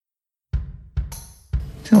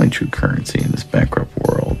The only true currency in this bankrupt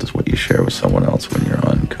world is what you share with someone else when you're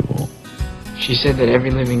uncool. She said that every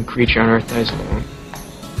living creature on Earth dies alone.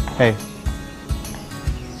 Hey,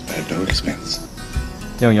 At no expense.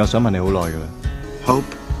 有樣嘢我想問你好耐㗎啦， Hope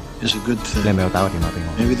is a good 你 thing. 係咪有打個電話俾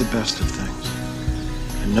我？ Maybe the best of things.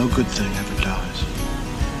 And no good thing ever dies.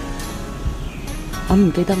 我唔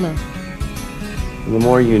記得啦。 The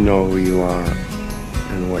more you know who you are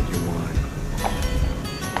and what you want,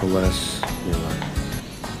 the less you let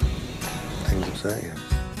things upset you.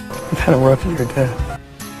 I've had a rough year, Dad.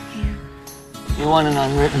 You want an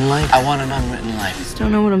unwritten life? I want an unwritten life. Just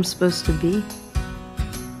don't know what I'm supposed to be.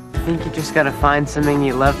 I think you just gotta find something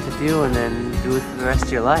you love to do and then do it for the rest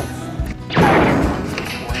of your life.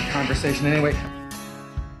 Boring conversation anyway.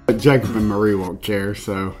 Jacob and Marie won't care,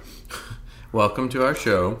 so. Welcome to our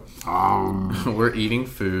show. We're eating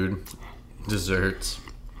food, desserts.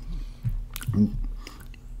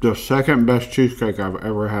 The second best cheesecake I've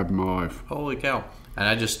ever had in my life. Holy cow! And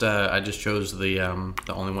I just chose the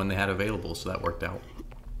only one they had available, so that worked out.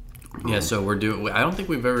 Yeah, so we're doing. I don't think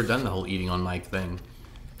we've ever done the whole eating on mic thing.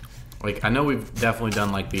 Like, I know we've definitely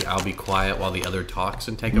done like the I'll be quiet while the other talks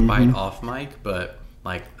and take a bite off mic, but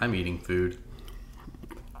like I'm eating food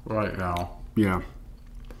right now. Yeah.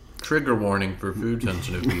 Trigger warning for food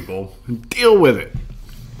sensitive people. Deal with it.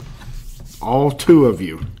 All two of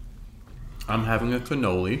you. I'm having a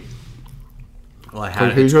cannoli. Well, I had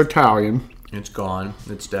Because he's Italian. It's gone.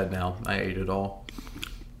 It's dead now. I ate it all.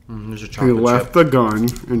 There's a He chocolate left chip. the gun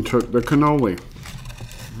and took the cannoli.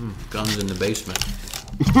 Guns in the basement.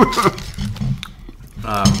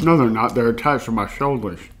 No, they're not. They're attached to my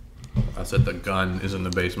shoulders. I said the gun is in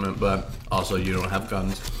the basement, but also you don't have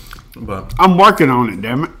guns. But I'm working on it,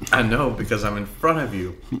 damn it. I know because I'm in front of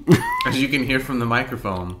you. As you can hear from the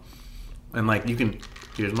microphone. And like you can,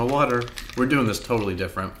 here's my water. We're doing this totally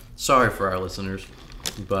different. Sorry for our listeners,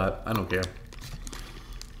 but I don't care.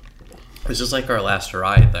 It's just like our last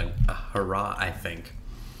hurrah, I think.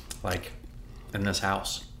 Like, in this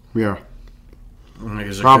house. Yeah.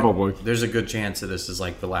 Probably. There's a good chance that this is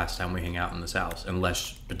like the last time we hang out in this house,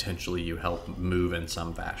 unless potentially you help move in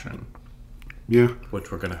some fashion. Yeah.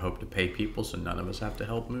 Which we're going to hope to pay people so none of us have to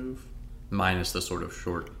help move. Minus the sort of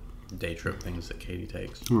short day trip things that Katie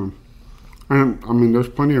takes. And, I mean, there's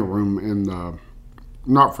plenty of room in the,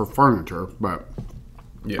 not for furniture, but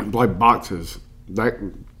like boxes.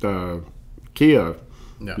 The Kia,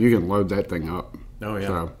 you can load that thing up. Oh, yeah.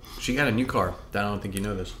 So, she got a new car. I don't think you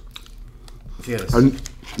know this. She had I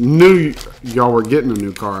knew y'all were getting a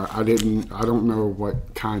new car. I don't know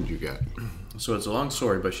what kind you got. So it's a long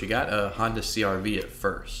story, but she got a Honda CR-V at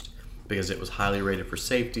first because it was highly rated for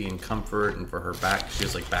safety and comfort and for her back. She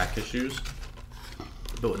has like back issues.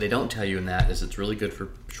 But what they don't tell you in that is it's really good for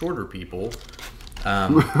shorter people.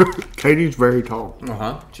 Katie's very tall.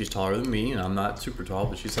 She's taller than me, and I'm not super tall,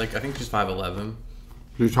 but she's like, I think she's 5'11".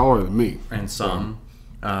 She's taller than me. And some.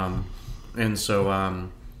 And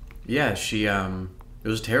so, yeah, she, it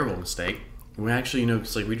was a terrible mistake. We actually,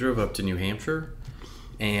 it's like we drove up to New Hampshire,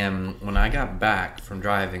 and when I got back from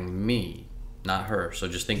driving me, not her, so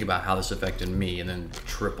just think about how this affected me, and then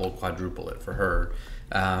triple, quadruple it for her.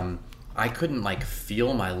 I couldn't like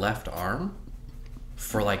feel my left arm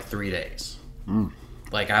for like 3 days.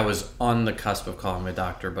 Like I was on the cusp of calling my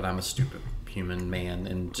doctor, but I'm a stupid human man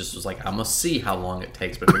and just was like, I'm gonna see how long it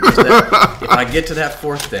takes. But if I get to that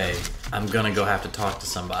fourth day, I'm gonna go have to talk to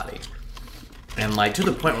somebody. And like to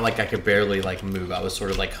the point where like I could barely like move. I was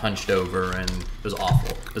sort of like hunched over and it was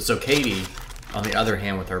awful. But so Katie, on the other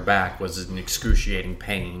hand, with her back was in excruciating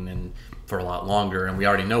pain and for a lot longer. And we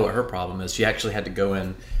already know what her problem is. She actually had to go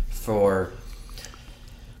in for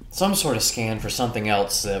some sort of scan for something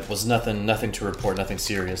else that was nothing to report, nothing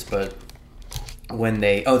serious. But when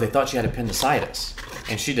they thought she had appendicitis,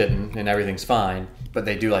 and she didn't, and everything's fine. But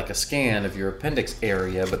they do like a scan of your appendix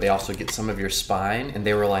area, but they also get some of your spine, and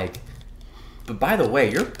they were like, but by the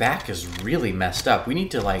way, your back is really messed up. We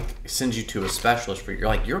need to like send you to a specialist for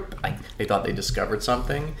your they thought they discovered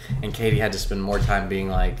something, and Katie had to spend more time being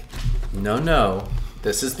like, no,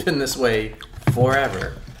 this has been this way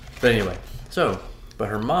forever. But anyway, but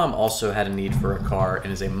her mom also had a need for a car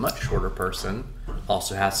and is a much shorter person,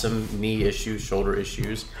 also has some knee issues, shoulder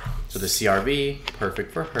issues. So the CR-V,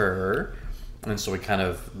 perfect for her. And so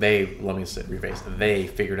they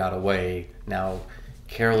figured out a way. Now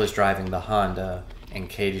Carol is driving the Honda and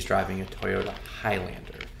Katie's driving a Toyota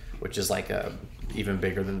Highlander, which is like even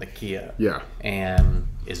bigger than the Kia. Yeah. And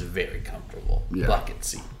is very comfortable. Yeah. Bucket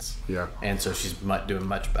seats. Yeah. And so she's doing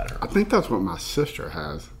much better. I think that's what my sister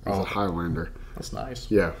has, is a Highlander. That's nice.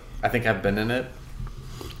 Yeah. I think I've been in it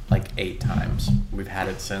like 8 times. We've had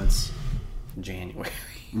it since January.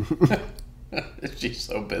 She's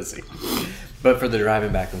so busy. But for the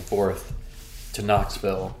driving back and forth to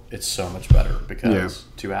Knoxville, it's so much better because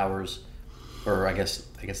 2 hours, or I guess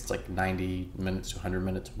it's like 90 minutes to 100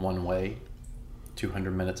 minutes one way,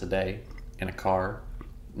 200 minutes a day in a car,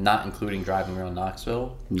 not including driving around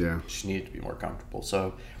Knoxville. Yeah. She needed to be more comfortable.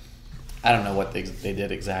 So I don't know what they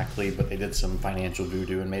did exactly, but they did some financial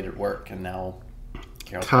voodoo and made it work. And now,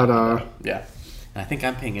 Carol's Ta-da. Yeah. And I think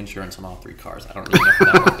I'm paying insurance on all 3 cars. I don't really know how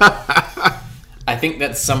that worked out. I think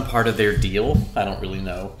that's some part of their deal. I don't really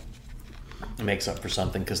know. It makes up for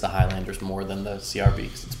something because the Highlander's more than the CRV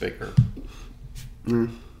because it's bigger.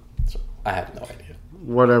 So I have no idea.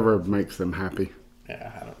 Whatever makes them happy.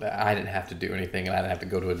 Yeah, I didn't have to do anything, and I didn't have to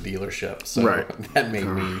go to a dealership, so that made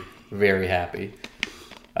me very happy.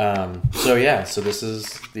 So this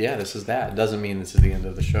is that. It doesn't mean this is the end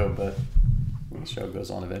of the show, but the show goes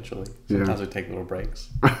on eventually. Sometimes we take little breaks.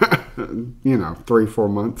 3-4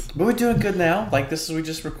 months. But we're doing good now. Like we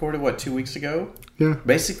just recorded 2 weeks ago. Yeah.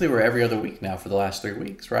 Basically, we're every other week now for the last 3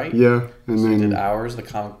 weeks, right? Yeah, and so then we did ours, the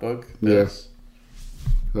comic book. Yes.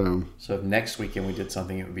 So if next weekend we did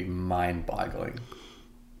something, it would be mind-boggling.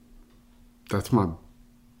 That's my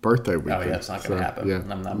birthday weekend. Oh yeah, it's not going to happen. Yeah.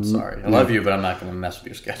 I'm sorry. I love you, but I'm not going to mess with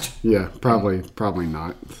your schedule. Yeah, probably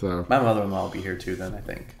not. So my mother-in-law will be here too. Then I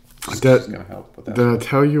think she's going to help with that. Did I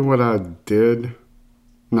tell you what I did?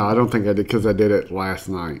 No, I don't think I did because I did it last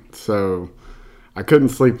night. So I couldn't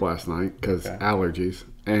sleep last night because allergies.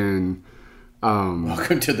 And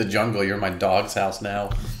welcome to the jungle. You're in my dog's house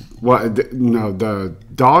now. No, the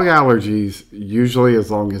dog allergies usually,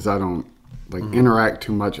 as long as I don't interact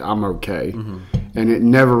too much, I'm okay. And it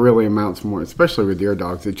never really amounts more, especially with your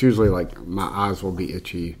dogs. It's usually like my eyes will be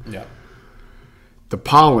itchy. Yeah. The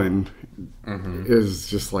pollen is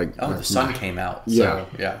just like the sun came out. Yeah. So,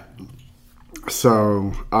 yeah.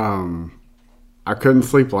 So I couldn't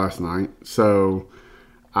sleep last night. So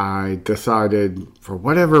I decided, for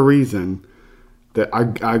whatever reason, that I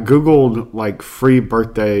Googled like free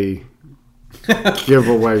birthday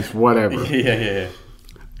giveaways, whatever. Yeah.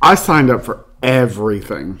 I signed up for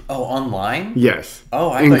everything. Oh, online? Yes.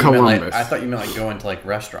 Oh, in Columbus. I thought you meant like going to like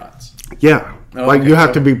restaurants. Yeah. You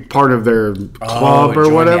have to be part of their club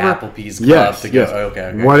or whatever. The Applebee's club to go.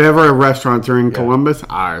 Okay. Whatever restaurants are in Columbus,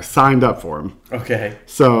 I signed up for them. Okay.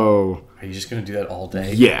 So. Are you just going to do that all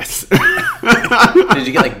day? Yes. Did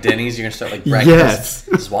you get like Denny's? You're going to start like breakfast? Yes.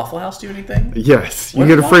 Does Waffle House do anything? Yes. You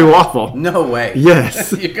get a free waffle. No way.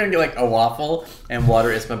 Yes. You're going to get like a waffle and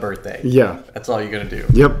water. It's my birthday. Yeah. That's all you're going to do.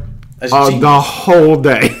 Yep. The whole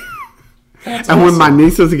day. That's and awesome. when my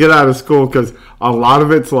nieces get out of school, because a lot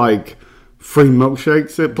of it's like free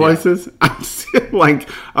milkshakes at places, I'm still like,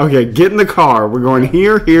 okay, get in the car. We're going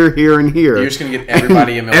here, and here. You're just going to get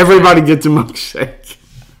everybody a milkshake. Everybody gets a milkshake.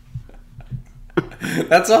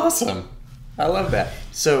 That's awesome. I love that.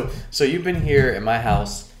 So you've been here at my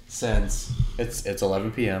house since it's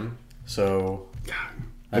 11 p.m. So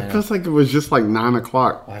it feels like it was just like 9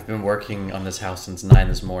 o'clock. Well, I've been working on this house since 9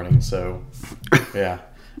 this morning. So yeah.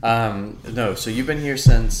 No. So you've been here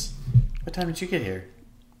since. What time did you get here?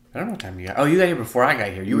 I don't know what time you got. Oh, you got here before I got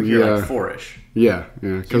here. You were here like 4-ish. Yeah.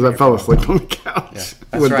 Because I fell asleep on the couch. Yeah,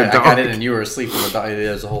 that's right. I got in and you were asleep on the dog. It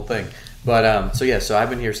was the whole thing. But so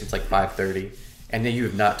I've been here since like 5:30. And then you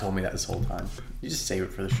have not told me that this whole time. You just save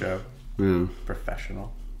it for the show. Yeah.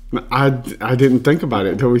 Professional. I didn't think about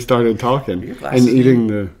it until we started talking and eating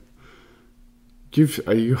the.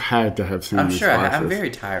 You had to have seen. I'm these sure. glasses. I'm very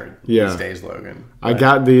tired these days, Logan. I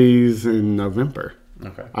got these in November.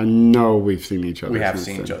 Okay. I know we've seen each other. We have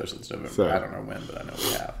seen each other since November. So, I don't know when, but I know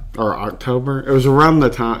we have. Or October. It was around the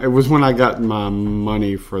time. It was when I got my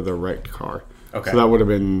money for the wrecked car. Okay. So that would have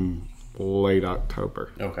been late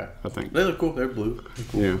October. Okay. I think. They look cool. They're blue. They're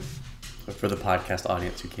cool. Yeah. But for the podcast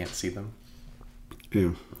audience who can't see them.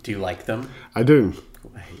 Yeah. Do you like them? I do.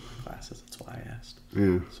 Cool. I hate my glasses. That's why I asked.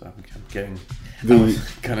 Yeah. So I'm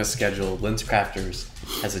going to schedule. Lens Crafters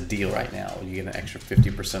has a deal right now. You get an extra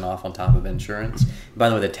 50% off on top of insurance. By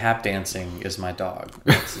the way, the tap dancing is my dog.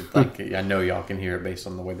 It's like, I know y'all can hear it based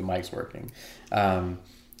on the way the mic's working. But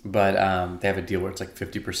they have a deal where it's like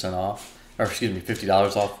 50% off. Or excuse me,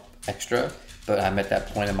 $50 off extra. But I'm at that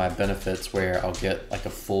point in my benefits where I'll get like a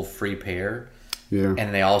full free pair. Yeah.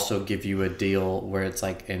 And they also give you a deal where it's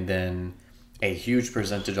like, and then a huge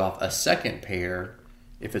percentage off a second pair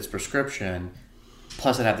if it's prescription.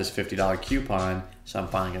 Plus, I have this $50 coupon, so I'm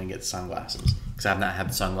finally going to get sunglasses. Because I've not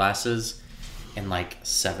had sunglasses in like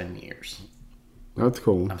 7 years. That's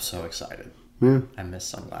cool. I'm so excited. Yeah. I miss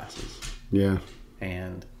sunglasses. Yeah.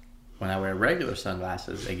 And when I wear regular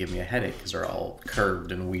sunglasses, they give me a headache because they're all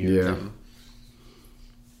curved and weird. Yeah. And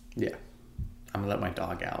yeah. I'm gonna let my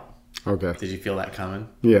dog out. Okay. Did you feel that coming?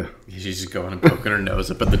 Yeah. She's just going and poking her nose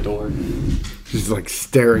up at the door. She's like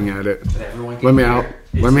staring at it. Everyone can Let me hear out.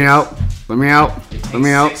 it. Let me out. Let me out. It Let me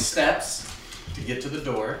out. takes 6 steps to get to the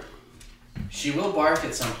door. She will bark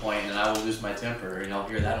at some point, and I will lose my temper, and I'll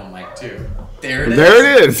hear that on mic too. There it is.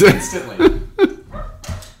 There it is. Instantly.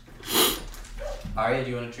 Aria, do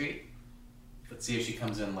you want a treat? Let's see if she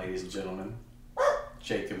comes in, ladies and gentlemen.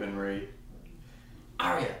 Jacob and Marie.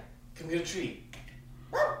 Aria, come get a treat.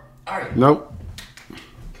 Aria. Nope.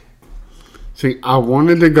 See, I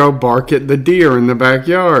wanted to go bark at the deer in the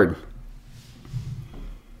backyard.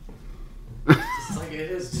 It's like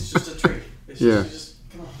it is. It's just a treat. It's Yeah. just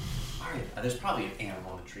come on. Aria, there's probably an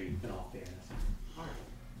animal in a tree, in all fairness. Aria.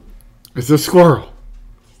 It's a squirrel.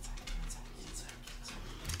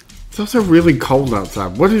 It's also really cold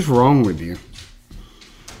outside. What is wrong with you?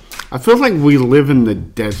 I feel like we live in the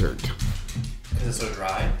desert. Because it's so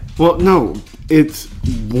dry? Well, no. It's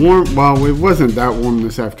warm. Well, it wasn't that warm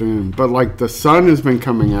this afternoon. But, like, the sun has been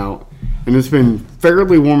coming out. And it's been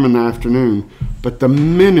fairly warm in the afternoon. But the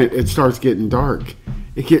minute it starts getting dark,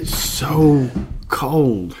 it gets so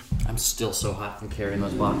cold. I'm still so hot from carrying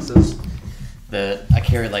those boxes that I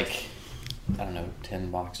carried like, I don't know, 10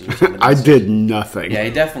 boxes or something. I did nothing. Yeah,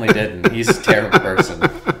 he definitely didn't. He's a terrible person.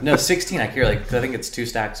 No, 16 I carry, like, I think it's 2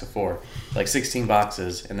 stacks of 4. Like 16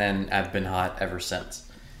 boxes, and then I've been hot ever since.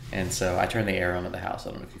 And so I turned the air on at the house. I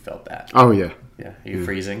don't know if you felt that. Oh, yeah. Yeah. Are you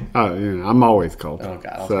freezing? Oh, yeah. I'm always cold. Oh,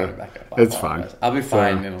 God. I'll So, turn it back up. it's fine. I'll be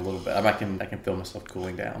fine in a little bit. I can feel myself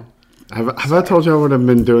cooling down. Have I told you what I've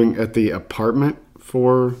been doing at the apartment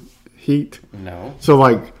for heat? No. So,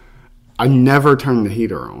 like, I never turn the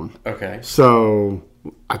heater on. Okay. So,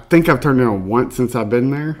 I think I've turned it on once since I've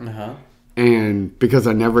been there. Uh-huh. And because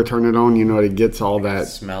I never turn it on, you know, it gets all that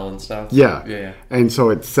smell and stuff. Yeah. Yeah. And so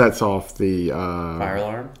it sets off the fire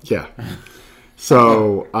alarm. Yeah.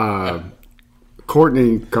 So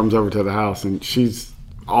Courtney comes over to the house and she's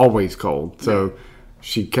always cold. So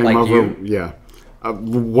she came Like over. you? Yeah.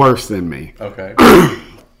 Worse than me. Okay.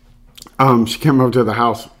 She came over to the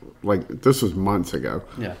house like this was months ago.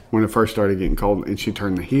 Yeah. When it first started getting cold, and she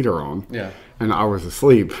turned the heater on. Yeah. And I was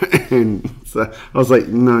asleep, and so I was like,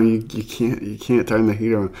 "No, you can't turn the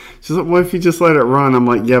heater on." She's like, "What if you just let it run?" I'm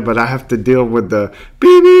like, "Yeah, but I have to deal with the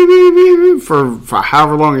beep beep beep beep beep for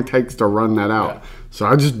however long it takes to run that out." Yeah. So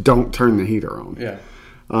I just don't turn the heater on. Yeah.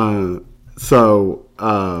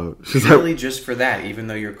 She's Really, like, just for that, even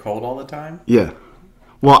though you're cold all the time? "Yeah."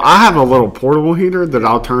 Well, I have a little portable heater that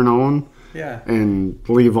I'll turn on. Yeah. And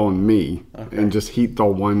leave on me, Okay. and just heat the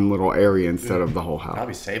one little area instead of the whole house.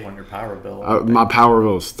 Probably save on your power bill. My power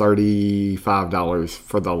bill is $35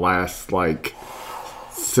 for the last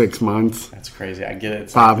 6 months. That's crazy. I get it.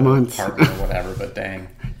 It's 5 like months. Apartment or whatever, but dang.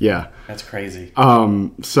 Yeah. That's crazy.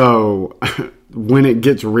 So when it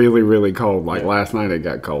gets really, really cold, like last night it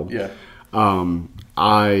got cold. Yeah.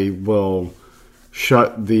 I will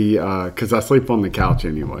shut the because I sleep on the couch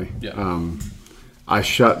anyway. Yeah. I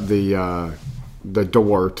shut the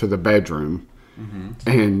door to the bedroom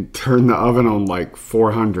and turn the oven on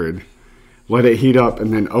 400, let it heat up,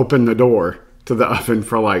 and then open the door to the oven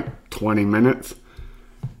for 20 minutes.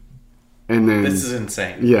 And then This is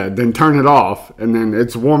insane. Yeah, then turn it off, and then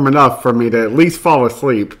it's warm enough for me to at least fall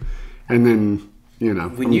asleep, and then When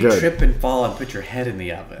I'm you good. trip and fall and put your head in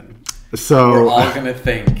the oven, So we're all gonna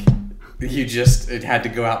think it had to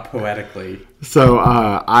go out poetically. So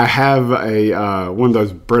I have a one of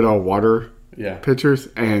those Brita water pitchers,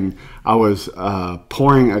 and I was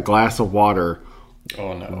pouring a glass of water.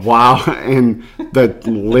 Oh no! Wow! And the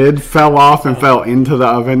lid fell off and fell into the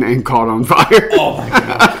oven and caught on fire. Oh my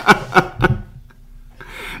god!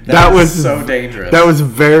 that was so dangerous. That was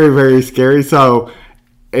very, very scary. So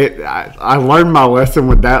I learned my lesson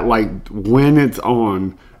with that. When it's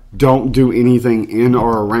on, don't do anything in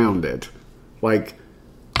or around it.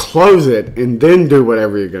 Close it and then do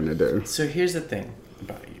whatever you're gonna do. So here's the thing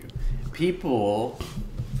about you: people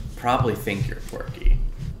probably think you're quirky,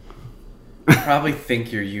 probably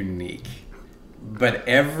think you're unique, but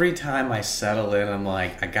every time I settle in, I'm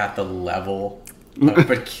like, I got the level of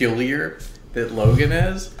peculiar that Logan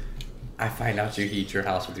is. I find out you heat your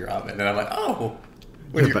house with your oven, and I'm like, oh.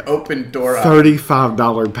 With your open door up.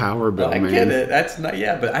 $35 power bill, I man. get it. That's not.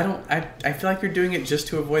 Yeah, but I don't. I feel like you're doing it just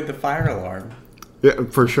to avoid the fire alarm. Yeah,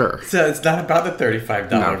 for sure. So it's not about the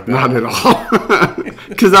 $35 No, bill. not at all.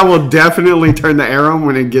 Because I will definitely turn the air on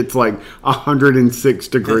when it gets like 106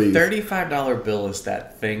 degrees. The $35 bill is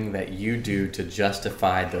that thing that you do to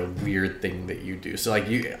justify the weird thing that you do. So like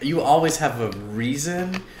you always have a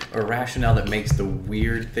reason or rationale that makes the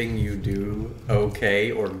weird thing you do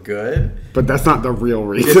okay or good. But that's not the real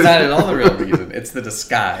reason. It's not at all the real reason. It's the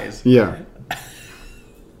disguise. Yeah.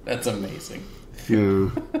 That's amazing. Yeah.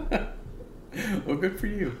 Well, good for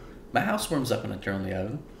you. My house warms up when I turn on the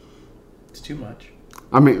oven. It's too much.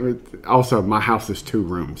 I mean, also, my house is 2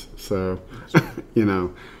 rooms. So, you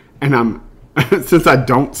know, and I'm, since I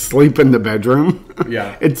don't sleep in the bedroom,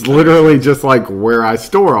 Yeah. it's literally just like where I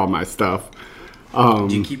store all my stuff. Do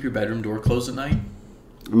you keep your bedroom door closed at night?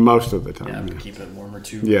 Most of the time. Yeah, keep it warmer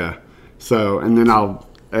too. Yeah. So, and then I'll,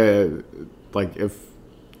 like, if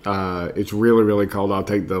it's really, really cold, I'll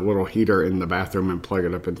take the little heater in the bathroom and plug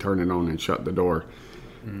it up and turn it on and shut the door.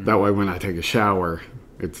 That way, when I take a shower,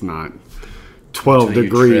 it's not 12 Until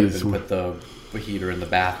degrees. You trip and put the heater in the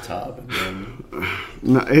bathtub. And then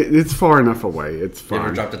No, it's far enough away. It's you ever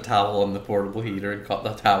fine. dropped a towel on the portable heater and caught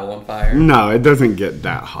the towel on fire? No, it doesn't get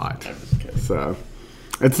that hot. I'm just kidding. So,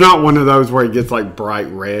 it's not one of those where it gets like bright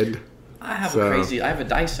red. I have a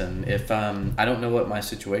Dyson. If I don't know what my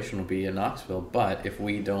situation will be in Knoxville, but if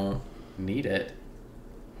we don't need it,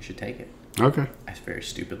 we should take it. Okay. I very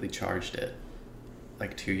stupidly charged it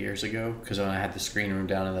like 2 years ago because when I had the screen room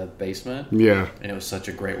down in the basement, Yeah. and it was such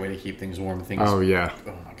a great way to keep things warm. Oh, yeah.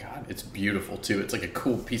 Oh my god, it's beautiful too. It's like a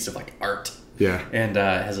cool piece of like art. Yeah. And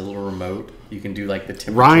it has a little remote. You can do like the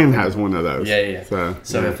temperature. Ryan has one of those. Yeah.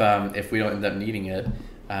 So yeah. if we don't end up needing it,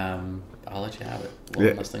 I'll let you have it. One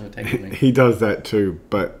Yeah. less thing to take with me. He does that too,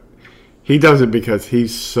 but he does it because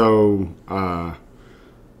he's so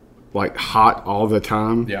like hot all the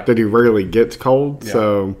time that he rarely gets cold. Yeah.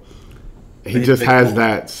 So he They- just they has cool.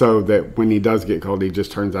 that so that when he does get cold, he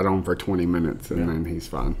just turns that on for 20 minutes and then he's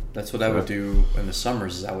fine. That's what I would do in the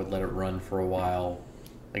summers. Is I would let it run for a while.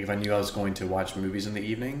 Like if I knew I was going to watch movies in the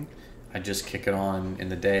evening, I'd just kick it on in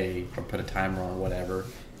the day or put a timer on or whatever,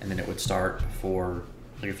 and then it would start for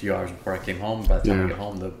like a few hours before I came home. By the time I get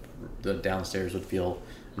home, the downstairs would feel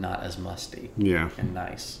not as musty. Yeah. And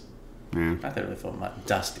nice. Yeah. Not that it really felt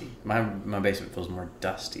dusty. My basement feels more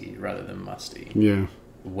dusty rather than musty. Yeah.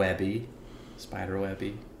 Webby, spider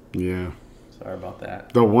webby. Yeah. Sorry about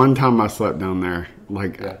that. The one time I slept down there,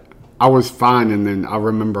 like I was fine, and then I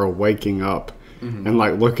remember waking up and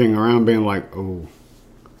like looking around, being like, "Oh,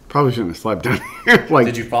 probably shouldn't have slept down here." Like,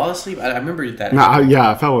 Did you fall asleep? I remember that. No,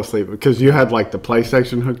 I fell asleep because you had like the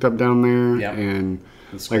PlayStation hooked up down there, and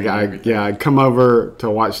like I'd come over to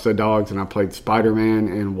watch the dogs, and I played Spider-Man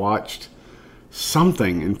and watched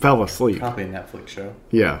something and fell asleep. Probably a Netflix show.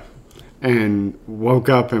 Yeah, and woke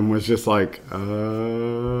up and was just like,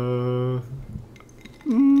 I'm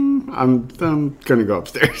gonna go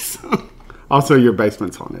upstairs. Also, your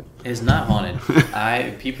basement's haunted. It's not haunted.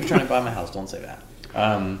 People trying to buy my house, don't say that.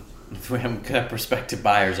 If we have got prospective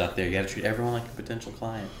buyers out there, you got to treat everyone like a potential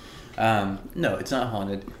client. No, it's not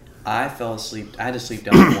haunted. I fell asleep. I had to sleep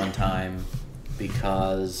down one time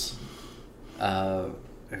because our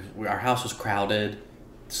house was crowded.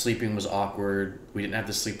 Sleeping was awkward. We didn't have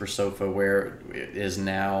the sleeper sofa where it is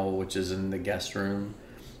now, which is in the guest room.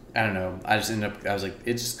 I don't know. I was like,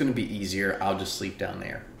 it's just going to be easier. I'll just sleep down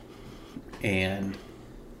there. And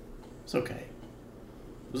it's okay.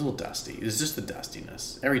 It was a little dusty. It's just the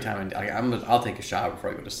dustiness. Every time I'll take a shower before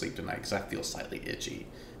I go to sleep tonight because I feel slightly itchy.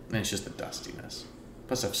 And it's just the dustiness.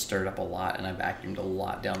 Plus, I've stirred up a lot and I vacuumed a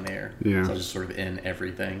lot down there. Yeah. So I was just sort of in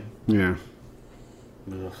everything. Yeah.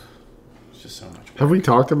 Ugh. It's just so much work. Have we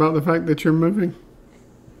talked about the fact that you're moving?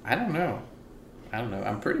 I don't know.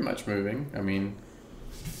 I'm pretty much moving. I mean,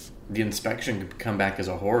 the inspection could come back as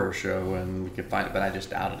a horror show and we could find it, but I just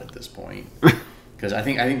doubt it at this point. Because I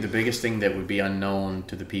think the biggest thing that would be unknown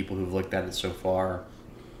to the people who've looked at it so far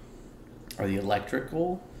are the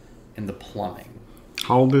electrical and the plumbing.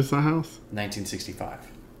 How old is the house? 1965.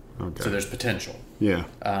 Okay. So there's potential. Yeah.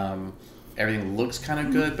 Everything looks kind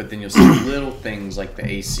of good, but then you'll see little things like the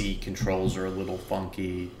AC controls are a little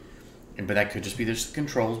funky. But that could just be just the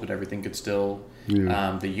controls, but everything could still...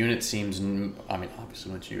 Yeah. The unit seems... I mean,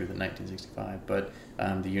 obviously much newer than 1965, but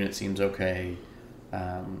the unit seems okay.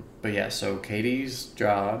 But yeah, so Katie's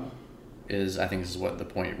job is... I think this is what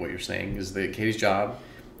you're saying, is that Katie's job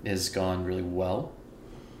has gone really well.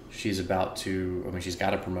 She's about to... I mean, she's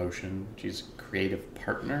got a promotion. She's a creative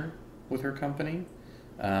partner with her company.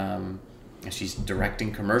 And she's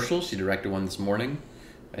directing commercials. She directed one this morning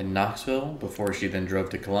in Knoxville before she then drove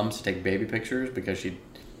to Columbus to take baby pictures because she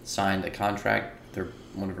signed a contract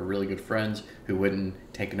one of her really good friends who wouldn't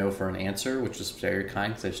take no for an answer, which was very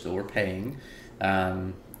kind because they still were paying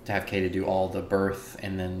to have Katie do all the birth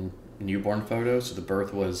and then newborn photos. So the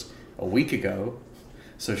birth was a week ago.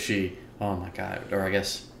 So she, oh my God, or I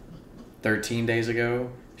guess 13 days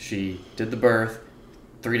ago, she did the birth.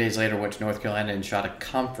 3 days later, went to North Carolina and shot a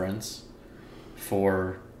conference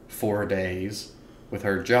for 4 days with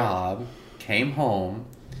her job, came home,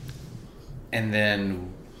 and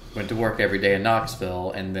then went to work every day in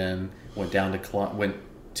Knoxville, and then went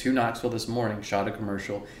to Knoxville this morning, shot a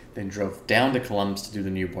commercial, then drove down to Columbus to do the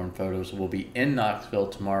newborn photos. We'll be in Knoxville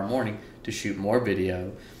tomorrow morning to shoot more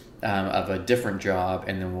video of a different job,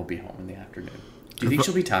 and then we'll be home in the afternoon. Do you think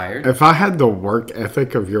she'll be tired? If I had the work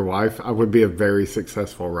ethic of your wife, I would be a very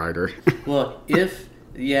successful writer. Well, I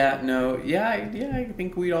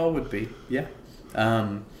think we all would be. Yeah.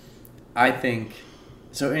 I think...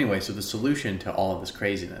 So anyway, so the solution to all of this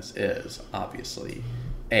craziness is, obviously,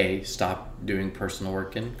 A, stop doing personal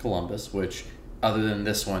work in Columbus, which, other than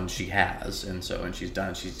this one, she has. And she's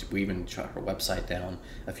done. We even shut her website down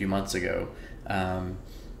a few months ago.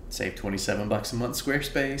 Saved $27 a month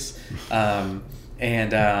Squarespace.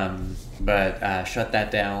 But shut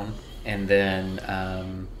that down. And then,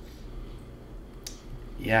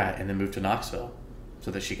 and then moved to Knoxville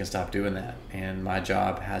so that she can stop doing that. And my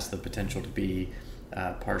job has the potential to be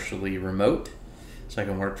partially remote, so I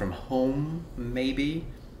can work from home, maybe.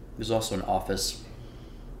 There's also an office,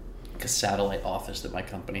 like a satellite office that my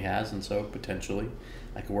company has, and so potentially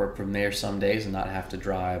I could work from there some days and not have to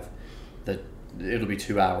drive. It'll be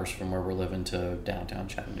 2 hours from where we're living to downtown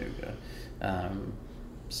Chattanooga.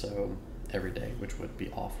 So every day, which would be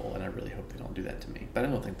awful, and I really hope they don't do that to me, but I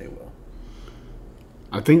don't think they will.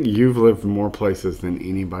 I think you've lived more places than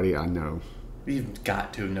anybody I know. You've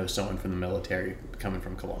got to know someone from the military coming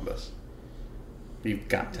from Columbus. You've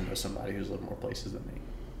got to know somebody who's lived more places than me.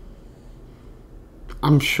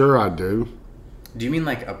 I'm sure I do. Do you mean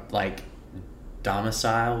like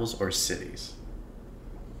domiciles or cities?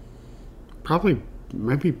 Probably,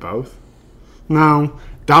 maybe both. No,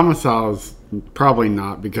 domiciles, probably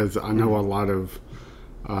not, because I know a lot of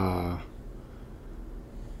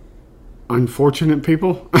unfortunate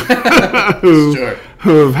people who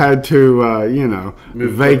have had to,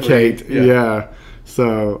 vacate. Yeah.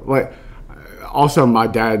 So, also my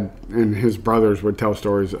dad and his brothers would tell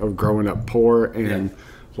stories of growing up poor, and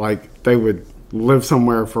they would live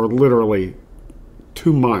somewhere for literally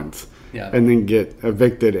 2 months and then get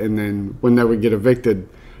evicted. And then when they would get evicted,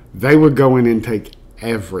 they would go in and take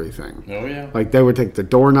everything. Oh, yeah. They would take the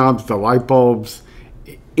doorknobs, the light bulbs,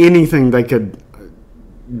 anything they could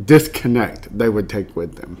disconnect, they would take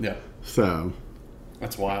with them. Yeah. So.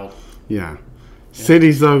 That's wild. Yeah.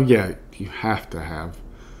 Cities, though, you have to have.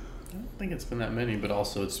 I don't think it's been that many, but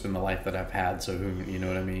also it's been the life that I've had, so you know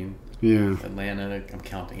what I mean? Yeah. Atlanta, I'm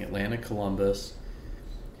counting Atlanta, Columbus,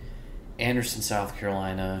 Anderson, South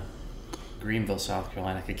Carolina, Greenville, South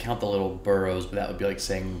Carolina. I could count the little boroughs, but that would be like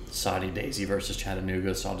saying Soddy Daisy versus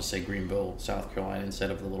Chattanooga, so I'll just say Greenville, South Carolina instead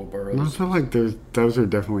of the little boroughs. I feel like those are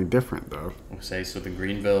definitely different, though. Okay, so the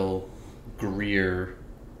Greenville, Greer,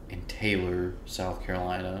 and Taylor, South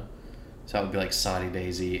Carolina. So that would be like Soddy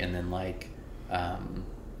Daisy, and then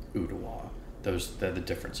Ooltewah. They're the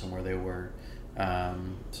difference in where they were.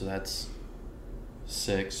 So that's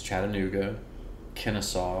 6. Chattanooga,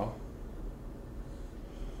 Kennesaw.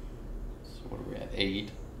 So what are we at?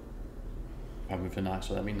 8. If I moved to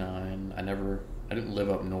Knoxville, that'd be 9. I didn't live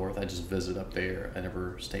up north. I just visited up there. I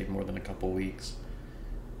never stayed more than a couple weeks.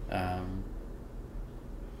 Yeah,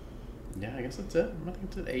 I guess that's it. I think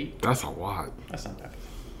it's at 8. That's a lot. That's not bad.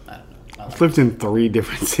 I don't know. I've lived in 3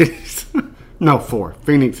 different cities. No, 4.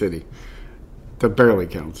 Phoenix City. That barely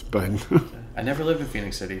counts, but... I never lived in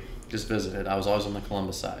Phoenix City. Just visited. I was always on the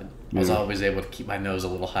Columbus side. I was always able to keep my nose a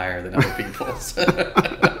little higher than other people's.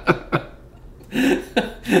 The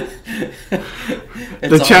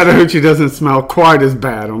Chattahoochee doesn't smell quite as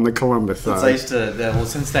bad on the Columbus side. I used to...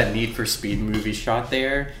 since that Need for Speed movie shot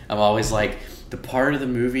there, I'm always like... The part of the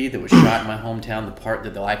movie that was shot in my hometown, the part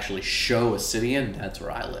that they'll actually show a city in, that's where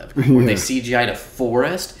I live. When they CGI'd a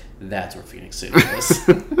forest, that's where Phoenix City is.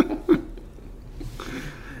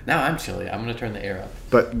 Now I'm chilly. I'm going to turn the air up.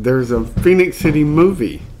 But there's a Phoenix City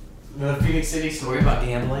movie. The Phoenix City story about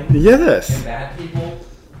gambling? Yes. And bad people?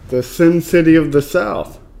 The Sin City of the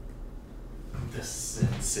South. The Sin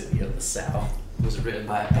City of the South. Was it written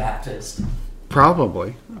by a Baptist?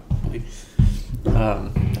 Probably.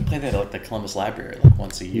 I play that at the Columbus Library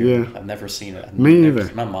once a year. Yeah. I've never seen it. Me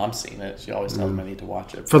either. My mom's seen it. She always tells me I need to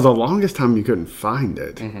watch it. For the longest time, you couldn't find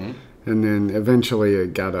it. Mm-hmm. And then eventually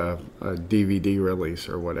it got a DVD release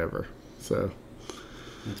or whatever. So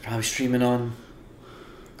It's probably streaming on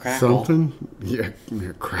Crackle. Something? Yeah,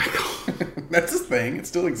 Crackle. That's his thing. It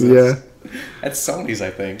still exists. Yeah. That's Sony's,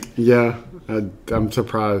 I think. Yeah, I'm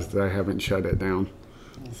surprised they haven't shut it down.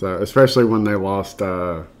 So, especially when they lost,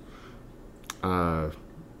 what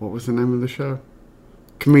was the name of the show?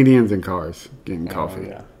 Comedians in Cars Getting Coffee.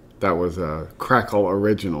 Yeah. That was a Crackle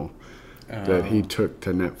original that he took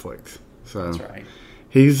to Netflix. So That's right.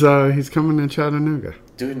 He's coming to Chattanooga.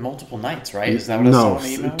 Doing multiple nights, right? Is that what I saw in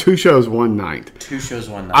the email? 2 shows one night. 2 shows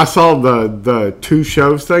one night. I saw the 2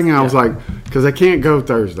 shows thing, and I was like, because I can't go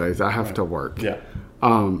Thursdays, I have to work. Yeah.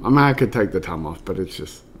 I mean, I could take the time off, but it's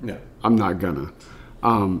just, I'm not gonna.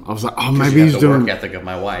 I was like, oh, maybe you he's have the doing. work ethic of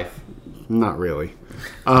my wife. Not really.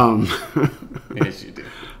 Yes, you do.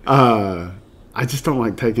 I just don't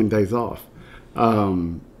like taking days off. I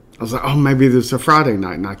was like, oh, maybe there's a Friday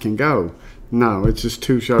night and I can go. No, it's just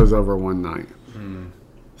 2 shows over one night.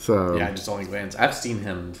 So Yeah, I just only glanced. I've seen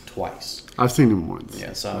him twice. I've seen him once.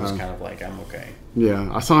 Yeah, so I was kind of like, I'm okay. Yeah,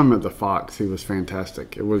 I saw him at the Fox. He was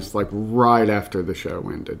fantastic. It was like right after the show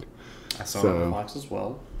ended. I saw him at the Fox as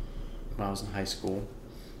well when I was in high school.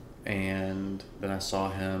 And then I saw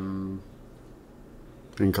him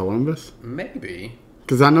In Columbus? maybe.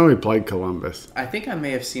 Because I know he played Columbus. I think I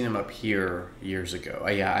may have seen him up here years ago.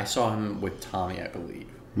 Yeah, I saw him with Tommy, I believe,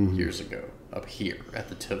 years ago, up here at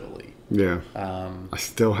the Tivoli. Yeah. I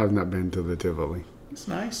still have not been to the Tivoli. It's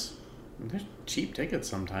nice. There's cheap tickets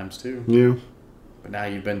sometimes, too. Yeah. But now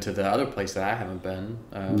you've been to the other place that I haven't been.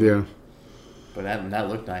 Yeah. But that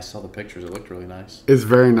looked nice. I saw the pictures. It looked really nice. It's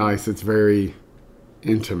very nice. It's very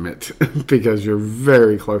intimate because you're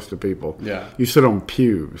very close to people. Yeah. You sit on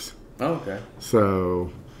pews. Oh, okay.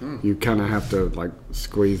 So you kind of have to like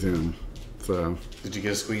squeeze in. So Did you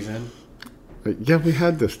get a squeeze in? yeah, we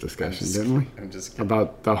had this discussion, didn't we? I'm just kidding.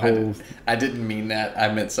 About the whole. I didn't mean that. I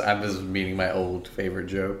was meaning my old favorite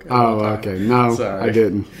joke. Oh, okay. No, Sorry. I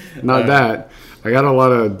didn't. Not that. I got a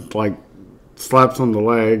lot of like slaps on the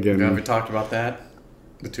leg and. Have we talked about that?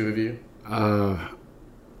 The two of you?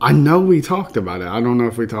 I know we talked about it. I don't know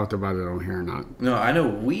if we talked about it on here or not. No, I know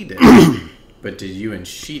we did. But did you and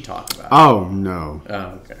she talk about it? Oh no. Oh,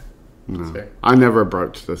 okay. No. That's fair. I never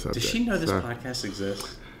broached this subject. Does she know this podcast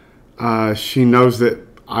exists? She knows that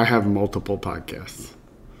I have multiple podcasts.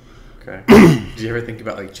 Okay. Do you ever think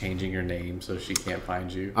about like changing your name so she can't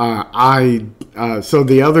find you? So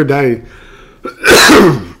the other day,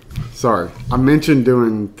 sorry, I mentioned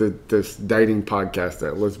doing this dating podcast that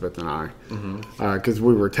Elizabeth and I, because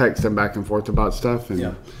we were texting back and forth about stuff,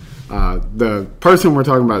 and the person we're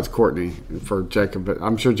talking about is Courtney for Jacob.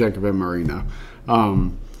 I'm sure Jacob and Marina,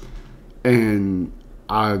 and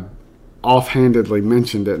I offhandedly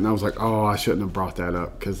mentioned it, and I was like, oh, I shouldn't have brought that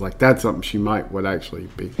up because like that's something she would actually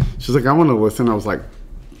be. She's like, I want to listen. I was like,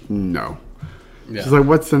 no. Yeah. She's like,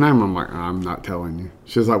 what's the name? I'm like, I'm not telling you.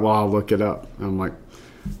 She's like, well, I'll look it up. And I'm like,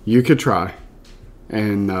 you could try.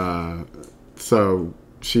 And so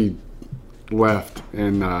she left,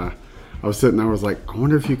 and I was sitting there. I was like, I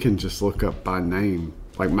wonder if you can just look up by name,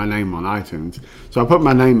 like my name on iTunes. So I put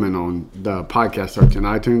my name in on the podcast search in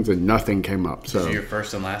iTunes, and nothing came up. So do your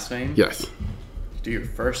first and last name? Yes. Do your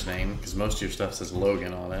first name, because most of your stuff says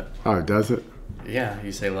Logan on it. Oh, does it? Yeah,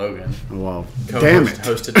 you say Logan. Well, damn it.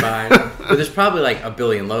 Hosted by. But there's probably like a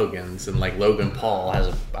billion Logans, and like Logan Paul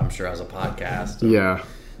I'm sure has a podcast. Yeah.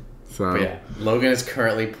 So but yeah, Logan is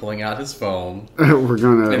currently pulling out his phone. we're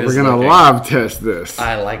gonna live test this.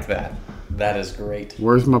 I like that. That is great.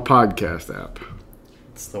 Where's my podcast app?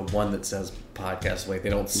 It's the one that says podcast. Like they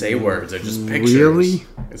don't say words; they're just pictures. Really?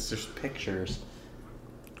 It's just pictures.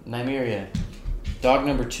 Nymeria, dog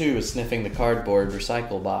number 2 is sniffing the cardboard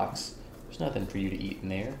recycle box. There's nothing for you to eat in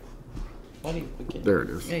there. Why do you? There it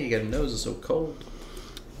is. Yeah, you got a nose is so cold.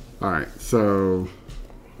 All right, so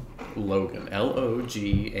Logan,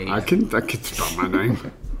 Logan. I can spell my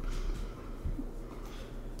name.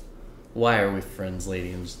 Why are we friends,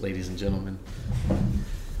 ladies and gentlemen?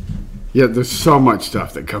 Yeah, there's so much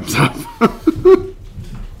stuff that comes up.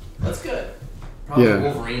 That's good. Probably Yeah.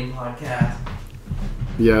 Wolverine podcast.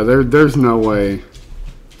 Yeah, there's no way.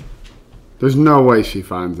 There's no way she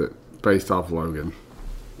finds it based off Logan.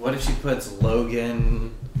 What if she puts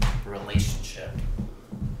Logan relationship?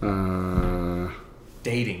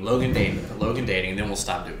 Dating. Logan dating, and then we'll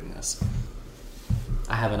stop doing this.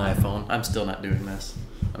 I have an iPhone. I'm still not doing this.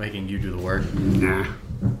 I'm making you do the work. Nah.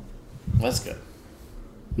 That's good.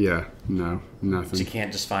 Yeah, no, nothing. But you can't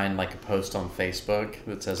just find like a post on Facebook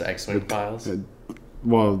that says X-Wing Files?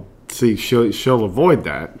 Well, see, she'll avoid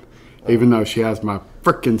that, even though she has my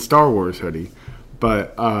frickin' Star Wars hoodie.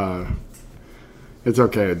 But It's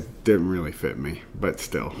okay. It didn't really fit me, but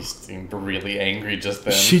still. You seemed really angry just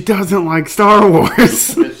then. She doesn't like Star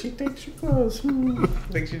Wars. But she takes your clothes.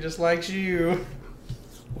 Thinks she just likes you.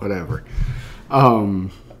 Whatever.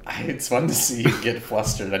 It's fun to see you get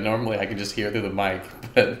flustered. Normally I can just hear through the mic,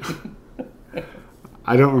 but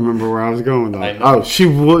I don't remember where I was going with I that. know.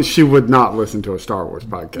 Oh, she would not listen to a Star Wars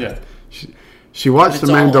podcast. Yeah. She watched it's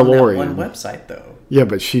The all on Mandalorian. that one website though. Yeah,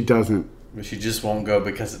 but she doesn't. But she just won't go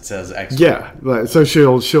because it says X. Yeah, so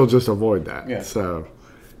she'll just avoid that. Yeah. So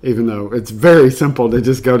even though it's very simple to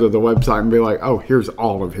just go to the website and be like, oh, here's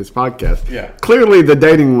all of his podcasts. Yeah. Clearly, the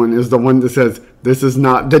dating one is the one that says this is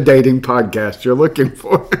not the dating podcast you're looking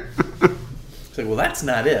for. It's like, well, that's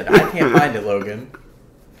not it. I can't find it, Logan.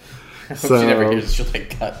 I hope she never hears. She'll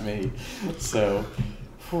like cut me. So,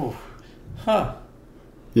 whew. Huh.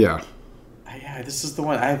 Yeah. Yeah, this is the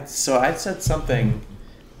one. I said something.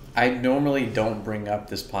 I normally don't bring up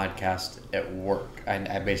this podcast at work.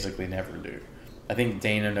 I basically never do. I think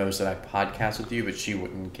Dana knows that I podcast with you, but she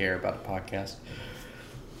wouldn't care about a podcast.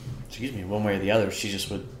 Excuse me, one way or the other. She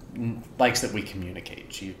just likes that we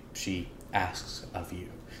communicate. She asks of you,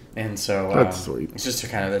 and so That's sweet. It's just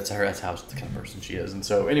that's how the kind of person she is. And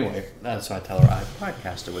so anyway, so I tell her I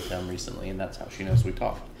podcasted with them recently, and that's how she knows we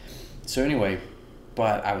talked. So anyway,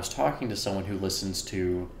 but I was talking to someone who listens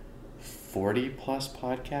to 40+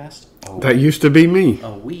 podcasts That used to be me.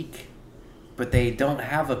 a week, but they don't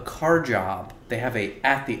have a car job. They have a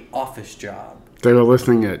at the office job. They were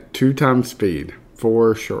listening at 2 times speed,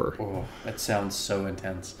 for sure. Oh, that sounds so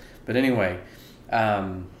intense. But anyway,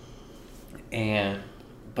 but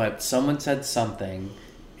someone said something,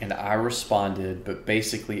 and I responded, but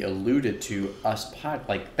basically alluded to us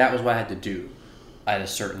like that was what I had to do at a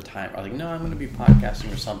certain time. I was like, no, I'm going to be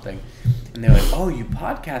podcasting or something. And they're like, oh, you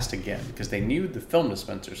podcast again, because they knew the Film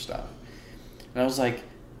Dispenser stuff. And I was like,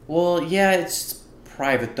 well, yeah, it's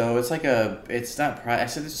private though. It's not private. I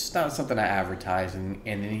said, it's just not something I advertise.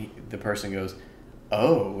 And the person goes,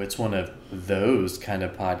 oh, it's one of those kind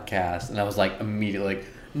of podcasts. And I was like, immediately like,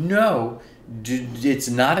 no, it's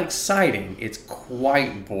not exciting. It's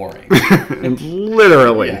quite boring.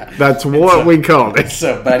 Literally. Yeah. That's what we called it.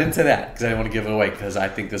 So, but I didn't say that because I didn't want to give it away because I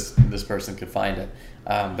think this person could find it.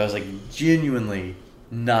 But I was like, genuinely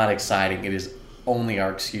not exciting. It is only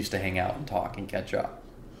our excuse to hang out and talk and catch up.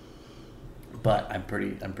 But I'm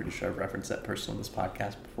pretty sure I've referenced that person on this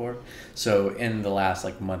podcast before. So in the last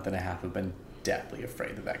month and a half, I've been deathly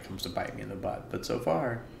afraid that comes to bite me in the butt. But so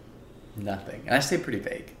far, nothing. And I stay pretty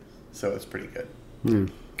vague, so it's pretty good.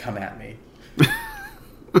 Come at me.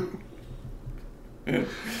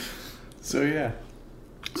 So yeah.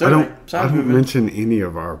 So I don't mention any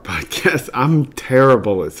of our podcasts. I'm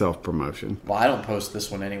terrible at self-promotion. Well, I don't post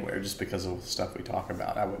this one anywhere just because of the stuff we talk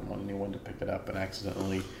about. I wouldn't want anyone to pick it up and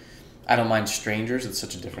accidentally. I don't mind strangers. It's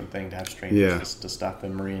such a different thing to have strangers listen to stuff.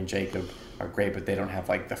 And Marie and Jacob are great, but they don't have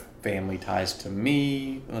the family ties to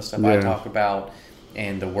me and the stuff I talk about,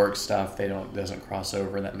 and the work stuff. Doesn't cross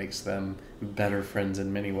over, and that makes them better friends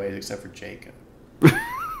in many ways, except for Jacob.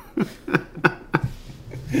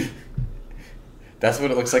 That's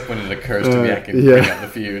what it looks like when it occurs to me. I can bring up the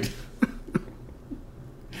feud.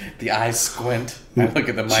 The eyes squint. I look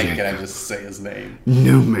at the mic and I just say his name.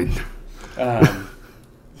 Newman.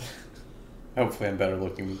 Hopefully I'm better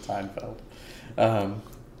looking than Seinfeld.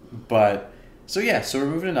 But, so we're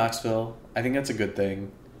moving to Knoxville. I think that's a good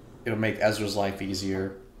thing. It'll make Ezra's life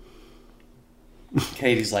easier.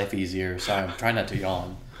 Katie's life easier. Sorry, I'm trying not to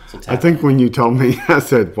yawn. So I think when you told me, I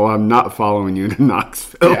said, well, I'm not following you to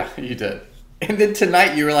Knoxville. Yeah, you did. And then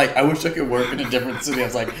tonight you were like, I wish I could work in a different city. I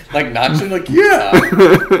was like Knoxville? Like, yeah.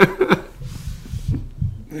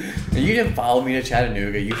 And you didn't follow me to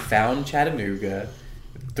Chattanooga. You found Chattanooga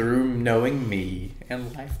through knowing me,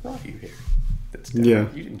 and life brought you here. That's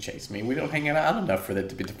different. Yeah. You didn't chase me. We don't hang out enough for that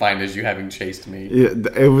to be defined as you having chased me. Yeah,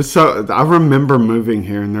 it was so. I remember moving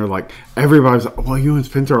here, and they're like, everybody's like, well, you and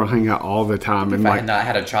Spencer will hang out all the time. And if I had not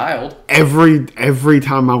had a child, every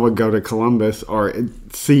time I would go to Columbus or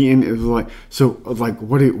see, it was like, so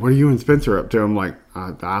what are you and Spencer up to? I'm like,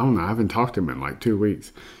 I don't know. I haven't talked to him in 2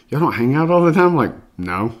 weeks. Y'all don't hang out all the time? I'm like,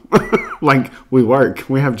 no. We work.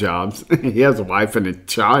 We have jobs. He has a wife and a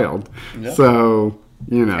child. Yep. So,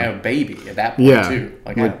 And a baby at that point, too.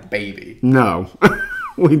 I had a baby. No,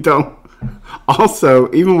 we don't.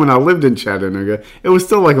 Also, even when I lived in Chattanooga, it was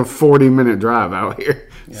still a 40-minute drive out here.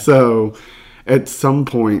 Yeah. So, at some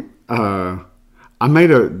point, I made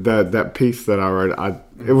that piece that I wrote.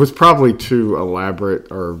 It was probably too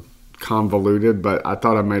elaborate or convoluted, but I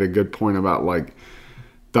thought I made a good point about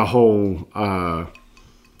the whole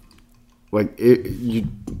what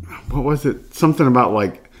was it? Something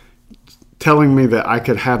about telling me that I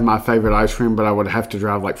could have my favorite ice cream, but I would have to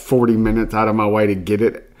drive like 40 minutes out of my way to get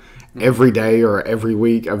it every day or every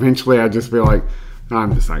week. Eventually, I'd just be like, no,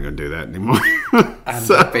 I'm just not going to do that anymore. I'm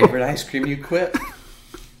my favorite ice cream. You quit.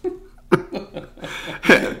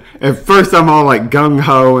 At first, I'm all like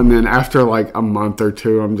gung-ho, and then after like a month or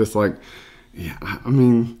two, I'm just like, yeah, I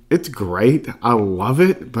mean, it's great. I love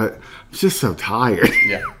it, but I'm just so tired.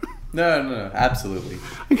 Yeah. No, absolutely.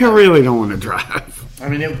 Like, I really don't want to drive. I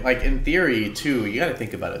mean, in theory, too, you got to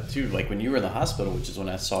think about it, too. Like, when you were in the hospital, which is when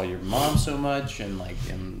I saw your mom so much, and,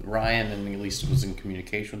 and Ryan, and at least was in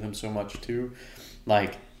communication with him so much, too.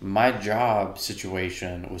 Like, my job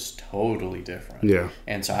situation was totally different. Yeah.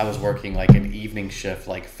 And so I was working, like, an evening shift,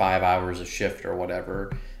 like 5 hours a shift or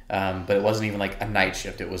whatever. But it wasn't even, like, a night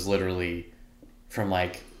shift. It was literally from,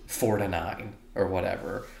 like, 4 to 9 or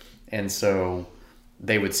whatever. And so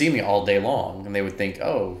they would see me all day long, and they would think,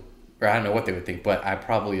 oh, or I don't know what they would think, but I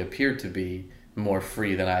probably appeared to be more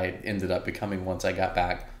free than I ended up becoming once I got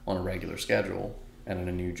back on a regular schedule and in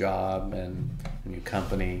a new job and a new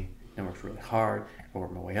company and worked really hard. I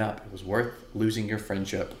worked my way up. It was worth losing your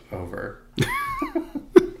friendship over.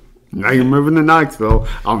 Now you're moving to Knoxville.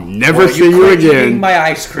 I'll never see you quit again. Eating my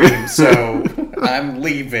ice cream, so I'm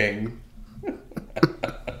leaving.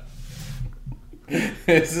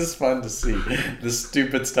 This is fun to see the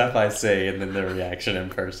stupid stuff I say and then the reaction in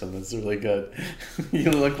person. It's really good.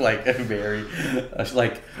 You look like a very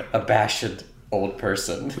abashed old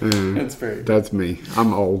person. It's very good. That's me.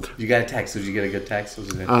 I'm old. You got a text. Did you get a good text? Was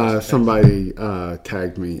it somebody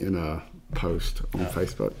tagged me in a post on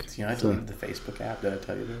Facebook. So, I deleted the Facebook app. Did I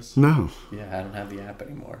tell you this? No. Yeah, I don't have the app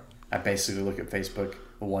anymore. I basically look at Facebook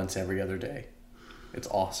once every other day. It's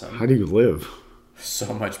awesome. How do you live?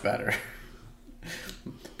 So much better.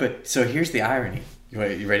 But so here's the irony. You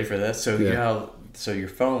ready for this? So so your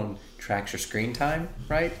phone tracks your screen time,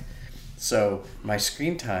 right? So my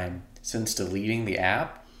screen time since deleting the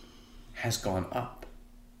app has gone up.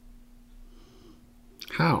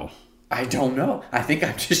 How? I don't know. I think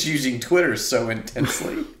I'm just using Twitter so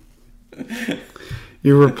intensely.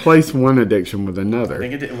 You replace one addiction with another. I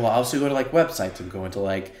think it did. Well, I also go to websites and go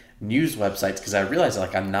into news websites because I realize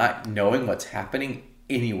I'm not knowing what's happening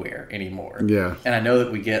anywhere anymore. Yeah. And I know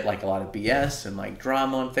that we get a lot of BS and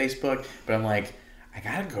drama on Facebook, but I'm like, I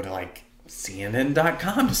gotta go to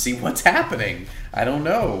CNN.com to see what's happening. I don't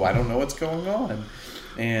know what's going on.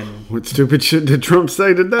 And what stupid shit did Trump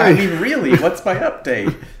say today? I mean, really, what's my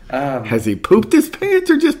update? Has he pooped his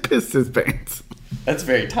pants or just pissed his pants? That's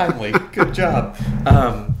very timely. Good job.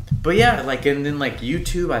 But yeah, and then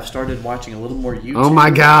YouTube, I've started watching a little more YouTube. Oh my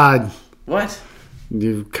God. What?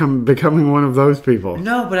 You've becoming one of those people.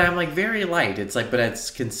 No, but I'm very light. It's but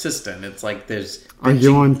it's consistent. It's there's. Are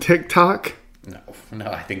you on TikTok? No.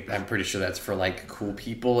 I'm pretty sure that's for cool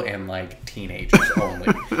people and teenagers only.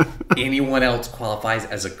 Anyone else qualifies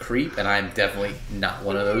as a creep, and I'm definitely not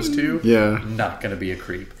one of those two. Yeah, not gonna be a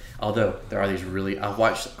creep. Although there are these really,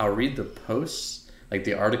 I'll read the posts,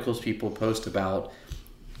 the articles people post about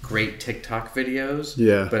great TikTok videos.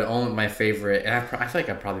 Yeah. But only my favorite, and I feel like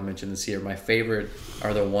I probably mentioned this here. My favorite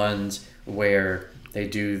are the ones where they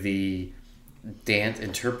do the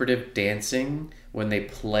interpretive dancing when they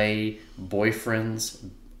play boyfriend's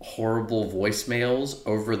horrible voicemails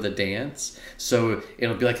over the dance. So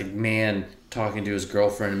it'll be a man talking to his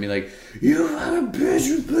girlfriend and be like, "You little bitch,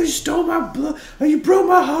 you stole my blood, you broke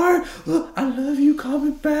my heart. I love you, call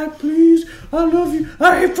me back, please. I love you.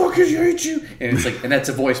 I fucking hate you." And it's and that's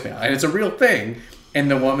a voicemail, and it's a real thing.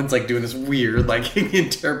 And the woman's doing this weird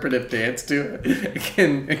interpretive dance to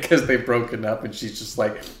it, because they've broken up, and she's just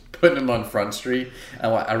putting him on Front Street.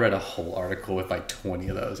 I read a whole article with 20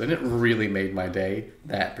 of those, and it really made my day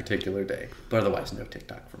that particular day. But otherwise, no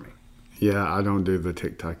TikTok for me. Yeah, I don't do the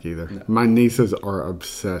TikTok either. No. My nieces are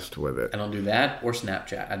obsessed with it. I don't do that or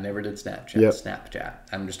Snapchat. I never did Snapchat. Yep. Snapchat.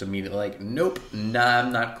 I'm just immediately nope, nah,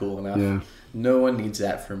 I'm not cool enough. Yeah. No one needs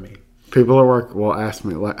that from me. People at work will ask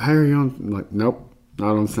me, "Hey, are you on?" I'm nope,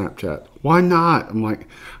 not on Snapchat. Why not?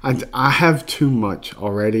 I'm I have too much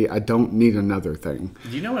already. I don't need another thing.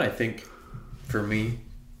 Do you know what I think for me?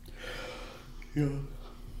 Yeah.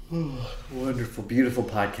 Oh, wonderful, beautiful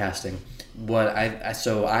podcasting.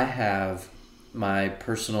 So I have my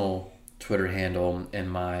personal Twitter handle and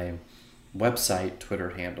my website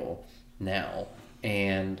Twitter handle now.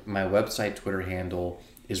 And my website Twitter handle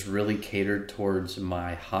is really catered towards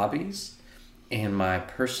my hobbies, and my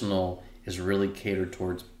personal is really catered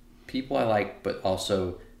towards people I like, but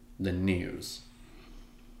also the news.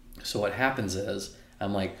 So what happens is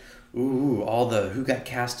I'm ooh, all the who got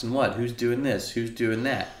cast in what, who's doing this, who's doing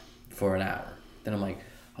that for an hour. Then I'm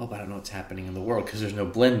oh, but I don't know what's happening in the world because there's no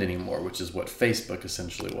blend anymore, which is what Facebook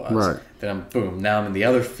essentially was. Right. Then now I'm in the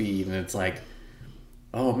other feed, and it's like,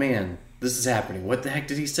 oh man, this is happening. What the heck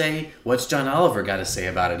did he say? What's John Oliver got to say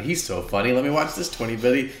about it? He's so funny. Let me watch this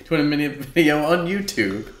 20-minute video on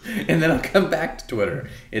YouTube, and then I'll come back to Twitter.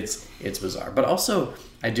 It's bizarre. But also,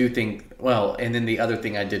 I do think, well, and then the other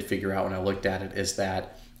thing I did figure out when I looked at it is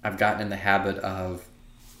that I've gotten in the habit of,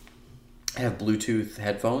 I have Bluetooth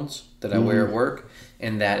headphones that I wear at work,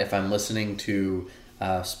 and that if I'm listening to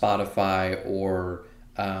Spotify or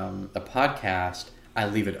a podcast, I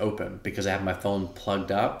leave it open because I have my phone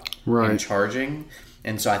plugged up and charging.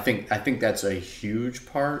 And so I think that's a huge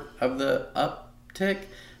part of the uptick.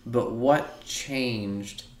 But what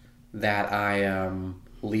changed that I am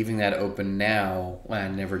leaving that open now when I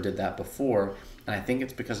never did that before? And I think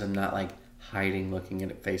it's because I'm not like hiding looking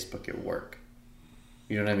at Facebook at work.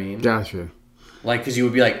 You know what I mean? Gotcha. Like, because you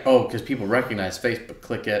would be like, oh, because people recognize Facebook,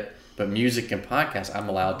 click it. But music and podcasts, I'm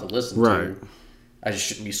allowed to listen to. I just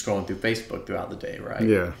shouldn't be scrolling through Facebook throughout the day, right?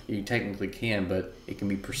 Yeah. You technically can, but it can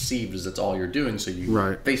be perceived as that's all you're doing, so you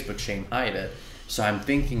Facebook shame hide it. So I'm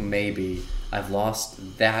thinking maybe I've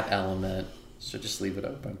lost that element, so just leave it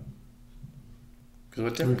open. Because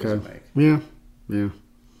what difference does it make? Yeah.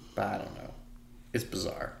 But I don't know. It's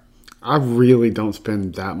bizarre. I really don't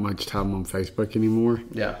spend that much time on Facebook anymore.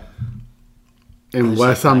 Yeah.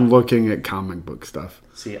 Unless I'm looking at comic book stuff.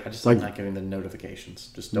 See, I just like not getting the notifications.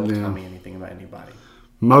 Just don't tell me anything about anybody.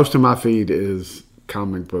 Most of my feed is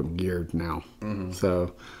comic book geared now.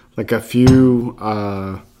 So, like a few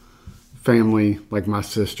family, like my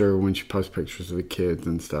sister, when she posts pictures of the kids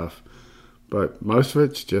and stuff. But most of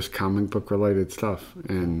it's just comic book related stuff.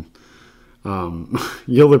 And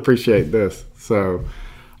you'll appreciate this. So,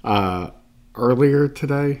 earlier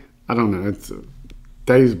today, I don't know, it's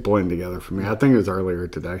days blend together for me. I think it was earlier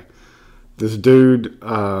today. This dude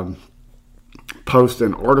posted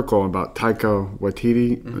an article about Taika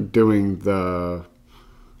Waititi doing the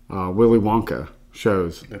Willy Wonka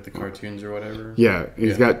shows. Like the cartoons or whatever? Yeah,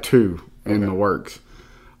 he's got 2 in the works.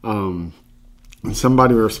 And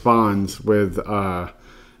somebody responds with that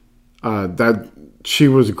she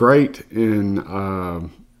was great in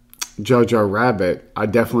Jojo Rabbit. I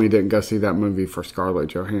definitely didn't go see that movie for Scarlett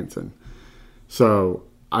Johansson. So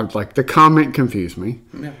I'd like the comment confused me.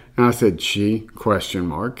 Yeah. And I said, she, ?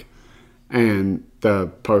 And the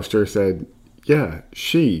poster said, yeah,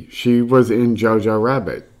 she was in Jojo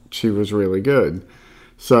Rabbit. She was really good.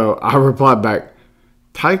 So I replied back,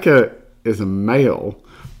 Taika is a male.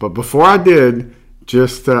 But before I did,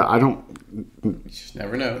 just, you just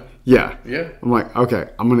never know. Yeah. Yeah. I'm like, okay,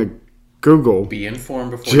 I'm going to Google. Be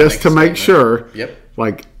informed before just to make sure. Yep.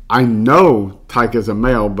 Like, I know Taika's a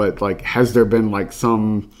male, but like, has there been like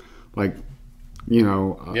some, like, you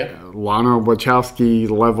know, Lana Wachowski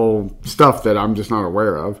level stuff that I'm just not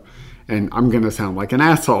aware of, and I'm gonna sound like an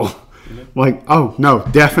asshole. Like, oh no,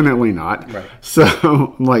 definitely not. Right. So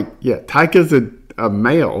I'm like, yeah, Taika's a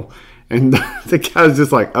male, and the guy's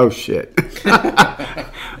just like, oh shit.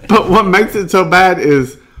 But what makes it so bad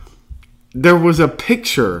is there was a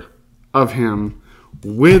picture of him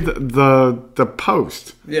with the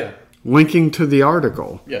post, linking to the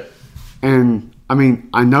article, and I mean,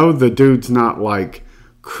 I know the dude's not like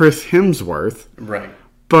Chris Hemsworth, right?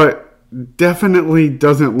 But definitely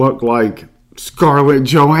doesn't look like Scarlett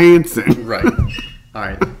Johansson, right? All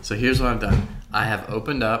right. So here's what I've done. I have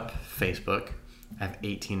opened up Facebook. I have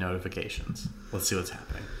 18 notifications. Let's see what's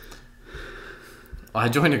happening. Well, I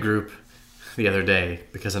joined a group the other day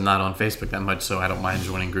because I'm not on Facebook that much, so I don't mind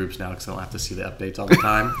joining groups now because I don't have to see the updates all the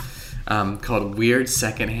time. Called Weird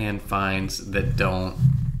Secondhand Finds that don't,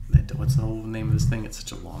 what's the whole name of this thing? It's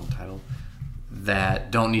such a long title. That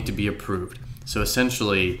don't need to be approved. So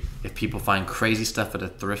essentially, if people find crazy stuff at a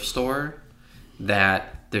thrift store,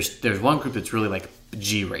 that there's one group that's really like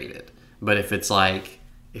G-rated. But if it's like,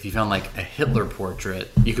 if you found like a Hitler portrait,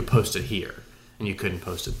 you could post it here, and you couldn't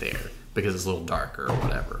post it there because it's a little darker or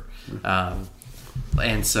whatever.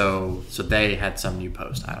 And so they had some new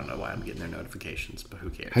post. I don't know why I'm getting their notifications, but who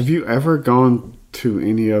cares? Have you ever gone to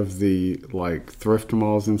any of the like thrift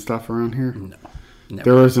malls and stuff around here? No. Never.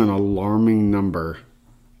 There is an alarming number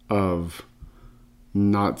of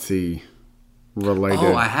Nazi related.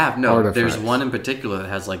 Oh, I have. No, artifacts. There's one in particular that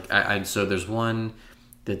has like so there's one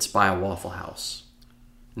that's by a Waffle House,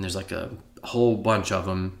 and there's like a whole bunch of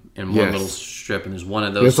them in one little strip, and there's one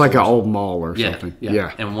of those. It's like an old mall or something.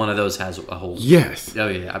 Yeah, and one of those has a whole. Yes. Oh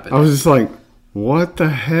yeah, I was just like, what the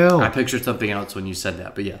hell? I pictured something else when you said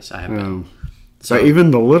that, but yes, I have been. So even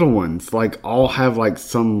the little ones, like, all have like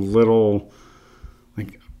some little,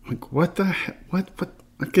 like what the heck, what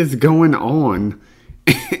is going on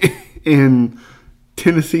in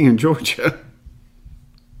Tennessee and Georgia.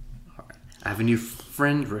 I have a new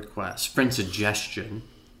friend request, friend suggestion.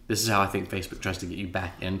 This is how I think Facebook tries to get you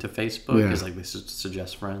back into Facebook. Yeah. Is like they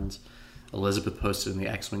suggest friends. Elizabeth posted in the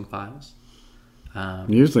X-Wing files.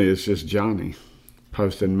 Usually it's just Johnny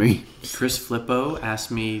posting memes. Chris Flippo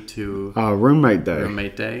asked me to Roommate day.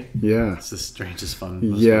 roommate day. Yeah. It's the strangest fun.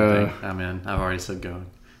 Yeah. Fun thing. I mean, I've already said going,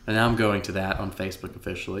 and now I'm going to that on Facebook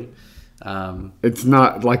officially. It's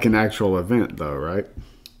not like an actual event though, right?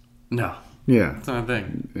 No, Yeah. it's not a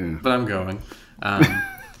thing. Yeah. But I'm going.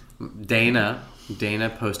 Dana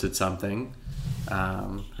posted something.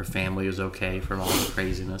 Her family is okay from all the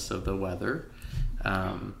craziness of the weather.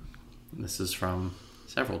 This is from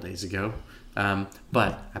several days ago.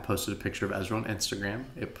 But I posted a picture of Ezra on Instagram.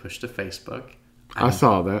 It pushed to Facebook. I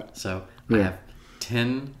saw that. So Yeah. I have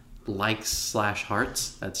 10 likes /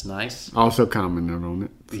 hearts. That's nice. Also commented on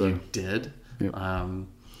it. So. You did. Yep.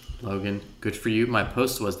 Logan, good for you. My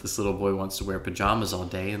post was this little boy wants to wear pajamas all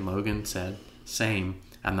day, and Logan said, same.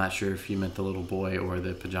 I'm not sure if you meant the little boy or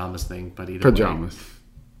the pajamas thing, but either Pajamas.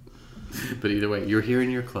 way. But either way, you're here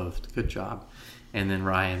and you're clothed. Good job. And then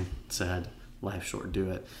Ryan said, life short,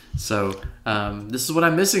 do it. So this is what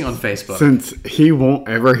I'm missing on Facebook. Since he won't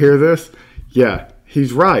ever hear this, yeah,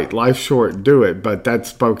 he's right. Life's short, do it. But that's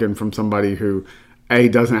spoken from somebody who, A,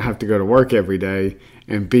 doesn't have to go to work every day,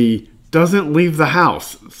 and B, doesn't leave the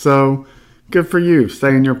house. So good for you.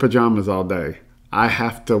 Stay in your pajamas all day. I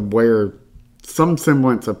have to wear some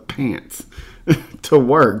semblance of pants to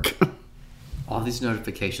work. All these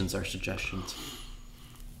notifications are suggestions.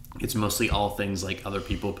 It's mostly all things like other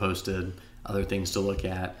people posted, other things to look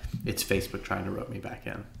at. It's Facebook trying to rope me back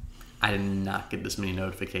in. I did not get this many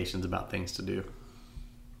notifications about things to do.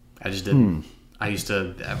 I just didn't. I used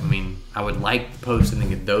to, I would like to post and then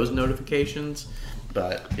get those notifications,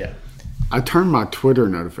 but yeah. I turned my Twitter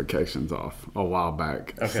notifications off a while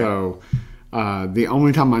back. Okay. So the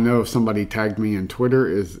only time I know if somebody tagged me in Twitter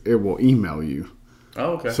is it will email you.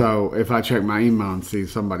 Oh, okay. So if I check my email and see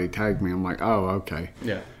somebody tagged me, I'm like, oh, okay.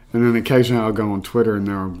 Yeah. And then occasionally I'll go on Twitter and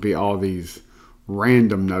there will be all these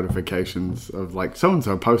random notifications of like,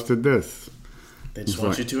 so-and-so posted this. They just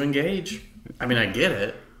want you to engage. I mean, I get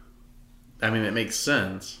it. I mean, it makes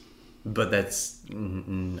sense. But that's,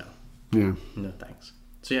 no. Yeah. No thanks.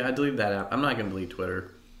 So yeah, I deleted that app. I'm not going to delete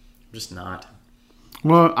Twitter. I'm just not.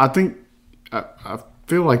 Well, I think, I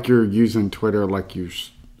feel like you're using Twitter like you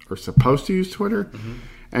are supposed to use Twitter. Mm-hmm.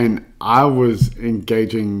 And I was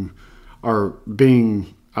engaging or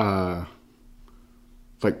being like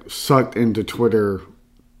sucked into Twitter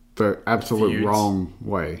the absolute Feuds. wrong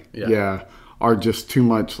way. Yeah. Or just too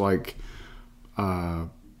much like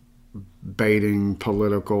baiting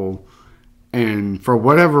political. And for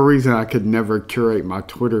whatever reason, I could never curate my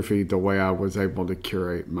Twitter feed the way I was able to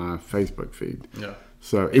curate my Facebook feed. Yeah.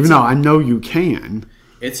 So even though I know you can.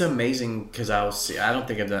 It's amazing because I don't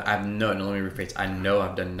think let me rephrase. I know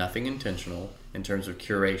I've done nothing intentional in terms of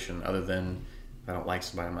curation other than if I don't like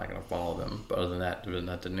somebody, I'm not going to follow them. But other than that, I've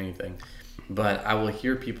not done anything. But I will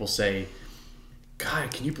hear people say,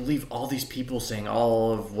 God, can you believe all these people saying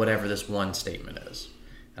all of whatever this one statement is?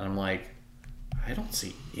 And I'm like, I don't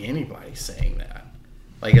see anybody saying that.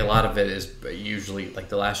 Like a lot of it is usually like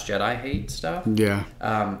the Last Jedi hate stuff. Yeah.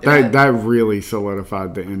 That really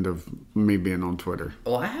solidified the end of me being on Twitter.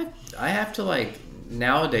 Well, I have to like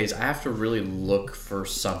nowadays I have to really look for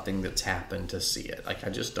something that's happened to see it. Like I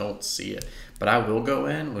just don't see it. But I will go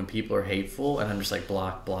in when people are hateful and I'm just like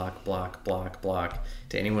block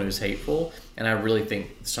to anyone who's hateful. And I really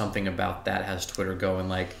think something about that has Twitter going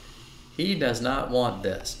like, he does not want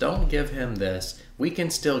this. Don't give him this. We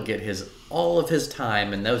can still get all of his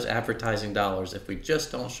time and those advertising dollars if we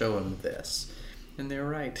just don't show him this. And they're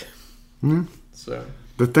right. Mm-hmm. So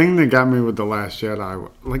the thing that got me with The Last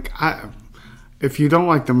Jedi, like if you don't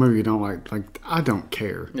like the movie, you don't like I don't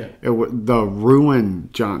care. Yeah. The Ruin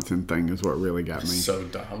Johnson thing is what really got me. So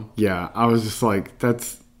dumb. Yeah, I was just like,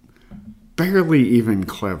 that's barely even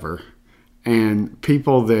clever. And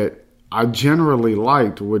people that I generally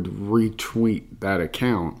liked would retweet that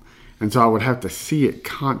account. And so I would have to see it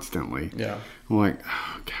constantly. Yeah. I'm like,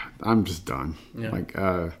 oh, God, I'm just done. Yeah. Like,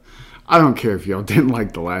 I don't care if y'all didn't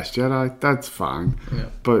like The Last Jedi. That's fine. Yeah.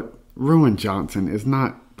 But Ruin Johnson is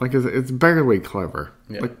not, like, it's barely clever.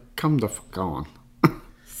 Yeah. Like, come the fuck on.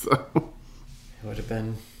 So. It would have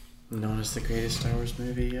been known as the greatest Star Wars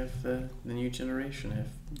movie of the new generation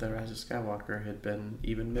if The Rise of Skywalker had been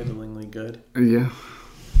even middlingly good. Yeah.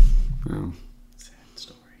 Sad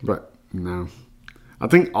story. But, no. I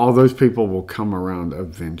think all those people will come around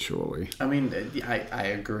eventually. I mean, I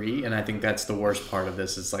agree, and I think that's the worst part of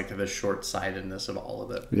this is like the short-sightedness of all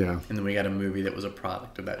of it. Yeah. And then we got a movie that was a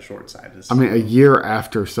product of that short-sightedness. I mean, a year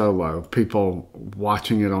after Solo, people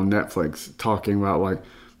watching it on Netflix talking about like,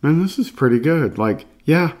 man, this is pretty good. Like,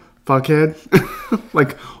 yeah, fuckhead.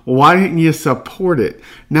 Like, why didn't you support it?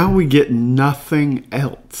 Now we get nothing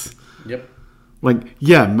else. Yep. Like,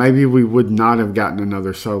 yeah, maybe we would not have gotten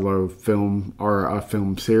another Solo film or a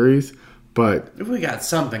film series, but If we got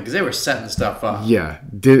something, because they were setting stuff up. yeah,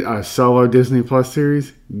 did a Solo Disney Plus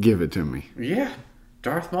series? Give it to me. Yeah.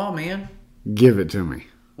 Darth Maul, man. Give it to me.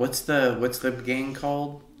 What's the gang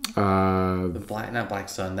called? The not Black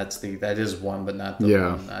Sun. That is one, but not the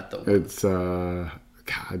yeah, one. Not the one. it's God,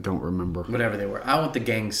 I don't remember. Whatever they were. I want the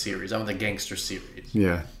gang series. I want the gangster series.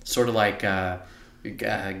 Yeah, Sort of like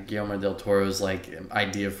Guillermo del Toro's like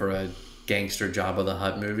idea for a gangster Jabba the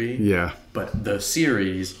Hutt movie. yeah. But the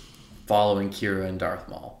series following Kira and Darth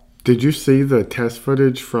Maul. Did you see the test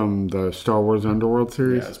footage from the Star Wars Underworld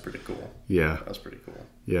series? Yeah, that's pretty cool. Yeah, That was pretty cool.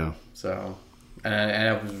 yeah. So, and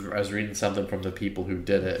I was reading something from the people who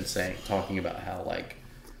did it and talking about how like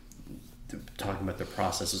talking about the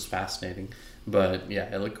process is fascinating. But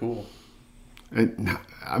yeah, it looked cool. And,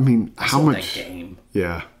 I mean, I how saw much? that game?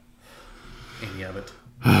 Yeah. Any of it?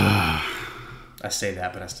 I say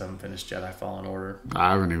that, but I still haven't finished Jedi Fallen Order.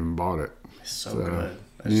 I haven't even bought it. It's so good.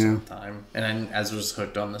 I just yeah. have time. And then as I was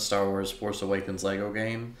hooked on the Star Wars Force Awakens Lego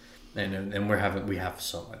game, and we have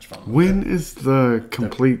so much fun. When is the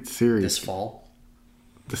complete series? This fall.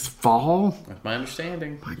 This fall? That's my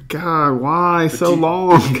understanding. My God, why But so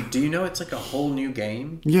long? Do you know it's like a whole new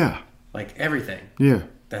game? Yeah, Like everything. yeah,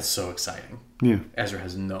 That's so exciting. yeah, Ezra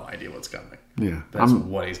has no idea what's coming. yeah. That's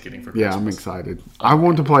what he's getting for Christmas. Yeah, I'm excited. I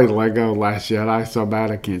want to play Lego Last Jedi so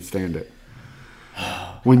bad I can't stand it.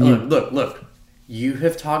 When you Look. You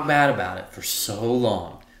have talked bad about it for so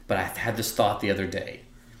long, but I had this thought the other day.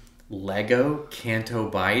 Lego Canto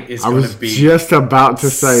Bight is I going was to be just about to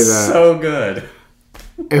say that. so good.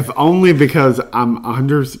 If only because I'm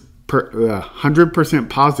 100%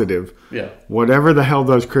 positive. Yeah. Whatever the hell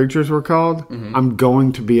those creatures were called, I'm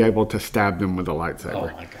going to be able to stab them with a lightsaber.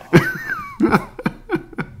 Oh my god.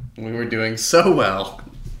 We were doing so well.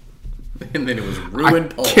 And then it was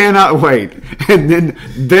ruined. Cannot wait. And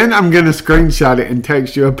then I'm going to screenshot it and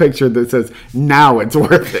text you a picture that says, now it's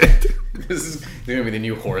worth it. This is going to be the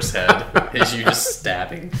new horse head. Is you just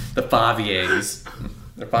stabbing the Faviers.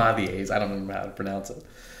 They're Faviers. I don't remember how to pronounce it.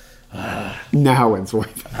 Now it's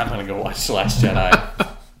worth it. I'm going to go watch The Last Jedi.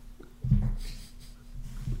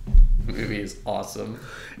 The movie is awesome.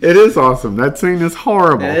 It is awesome. That scene is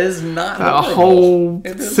horrible. It is not That horrible. whole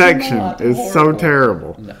It is section not is so horrible.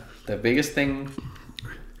 terrible. No. The biggest thing...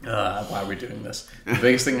 why are we doing this? The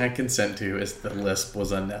biggest thing I consent to is the lisp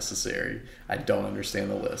was unnecessary. I don't understand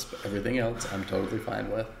the lisp. Everything else, I'm totally fine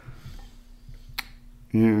with.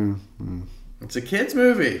 Yeah. It's a kid's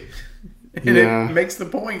movie. And Yeah. it makes the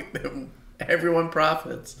point that everyone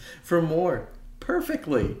profits from more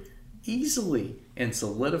perfectly, easily, and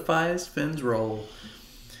solidifies Finn's role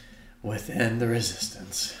within the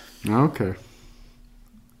Resistance. Okay.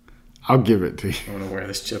 I'll give it to you. I'm going to wear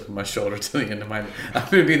this chip on my shoulder to the end of my... I'm going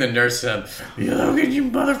to be in the nurse said, "You look at you,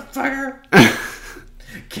 motherfucker."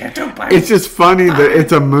 Canto Bight. It's just funny that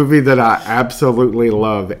it's a movie that I absolutely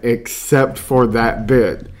love, except for that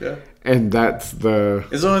bit. Yeah. And that's the...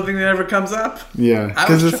 It's the only thing that ever comes up. Yeah, I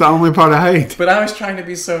because was it's the only part I hate. But I was trying to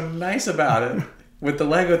be so nice about it with the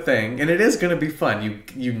Lego thing, and it is going to be fun.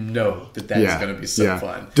 You know that is going to be so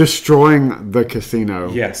fun. Destroying the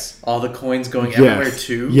casino. Yes, all the coins going everywhere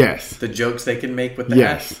too. Yes. The jokes they can make with that.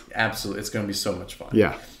 Yes. Absolutely, it's going to be so much fun.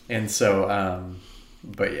 Yeah. And so,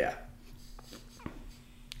 but yeah.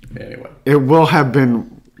 Anyway, It will have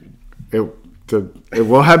been... It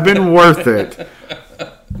will have been worth it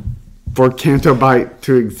for Canto Bight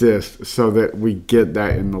to exist so that we get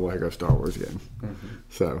that in the Lego Star Wars game. Mm-hmm.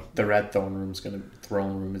 So... the red throne room is going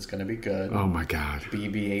to be good. Oh my God.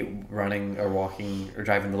 BB-8 running or walking or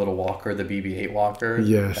driving the little walker, the BB-8 walker.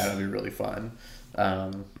 Yes. That'll be really fun.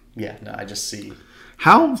 Yeah, no, I just see.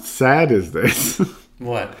 How sad is this?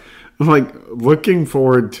 What? Like, looking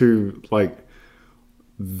forward to, like,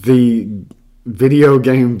 the video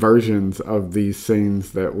game versions of these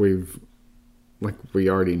scenes that we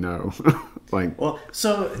already know. Like, Well,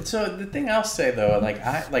 so the thing I'll say though,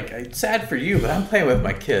 it's sad for you, but I'm playing with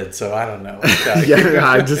my kids, so I don't know. yeah,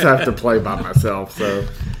 I just have to play by myself, so...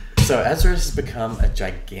 So Ezra has become a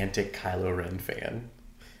gigantic Kylo Ren fan.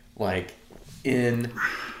 Like,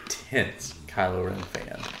 intense Kylo Ren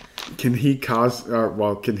fan. Can he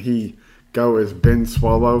go as Ben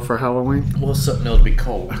Swallow for Halloween? Well, so, no, it'll be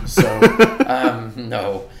cold. So,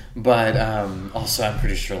 no. But also, I'm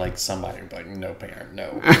pretty sure like somebody, like no parent,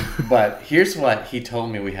 no. But here's what he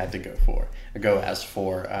told me we had to go as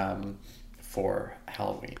for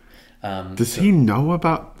Halloween. Does he know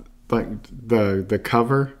about like the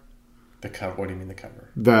cover? The cover? What do you mean the cover?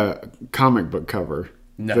 The comic book cover.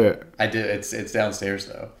 No, I did. It's downstairs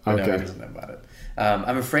though. Okay. No, he doesn't know about it.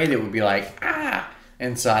 I'm afraid it would be like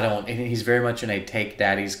and so I don't. And he's very much in a take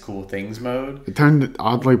daddy's cool things mode. It turned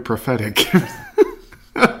oddly prophetic.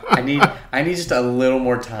 I need just a little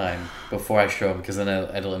more time before I show him, because then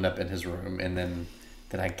it'll end up in his room, and then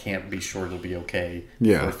I can't be sure it'll be okay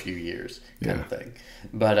for a few years, kind of thing.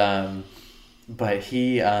 But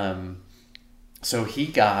he so he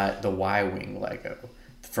got the Y-wing Lego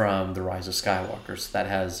from the Rise of Skywalker. So that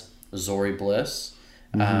has Zori Bliss,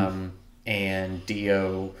 and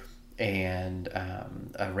Dio, and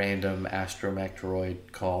a random astromech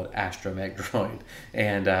droid called Astromech Droid,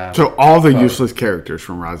 and so all the useless characters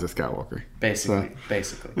from Rise of Skywalker. Basically.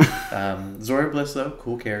 Zori Bliss though,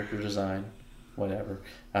 cool character design, whatever.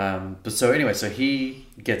 But so anyway, so he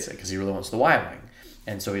gets it because he really wants the Y-wing,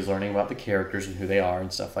 and so he's learning about the characters and who they are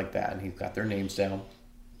and stuff like that, and he's got their names down.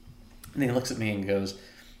 And then he looks at me and goes,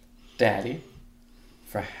 "Daddy,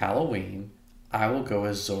 for Halloween, I will go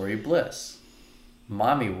as Zori Bliss.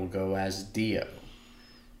 Mommy will go as Dio.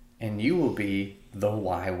 And you will be the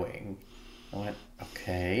Y-wing." I went,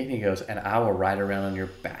 "Okay." And he goes, "And I will ride around on your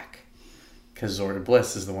back." Because Zori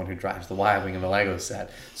Bliss is the one who drives the Y-wing in the Lego set.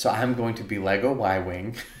 So I'm going to be Lego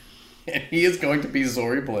Y-wing. And he is going to be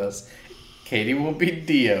Zori Bliss. Katie will be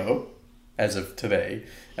Dio, as of today.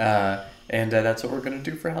 And that's what we're going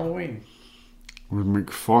to do for Halloween. It would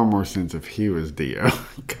make far more sense if he was Dio,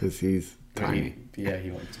 because he's tiny.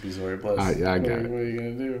 He wants to be Zori Bliss. I got it. What are you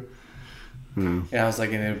going to do? Yeah, I was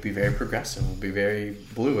like, and it would be very progressive. It would be very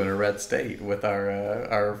blue in a red state with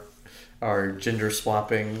our gender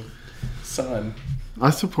swapping son. I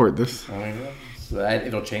support this. I know. So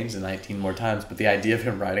it'll change the 19 more times, but the idea of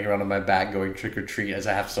him riding around on my back going trick or treat as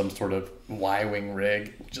I have some sort of Y-wing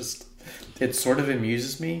rig, just it sort of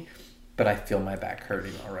amuses me, but I feel my back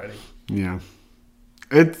hurting already. Yeah,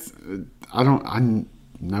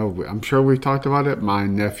 I'm sure we've talked about it. My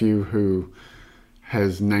nephew, who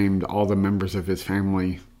has named all the members of his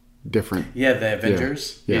family different. Yeah, the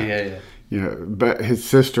Avengers. Yeah. Yeah, but his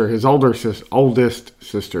sister, his oldest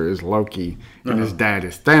sister is Loki, and his dad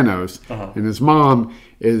is Thanos, and his mom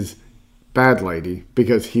is Bad Lady,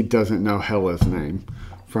 because he doesn't know Hela's name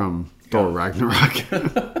from Thor Ragnarok.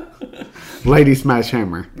 Lady Smash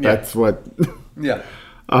Hammer. That's what. Yeah.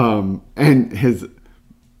 And his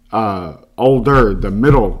the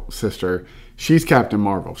middle sister, she's Captain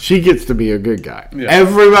Marvel. She gets to be a good guy. Yeah.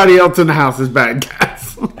 Everybody else in the house is bad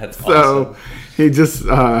guys. That's so awesome. He just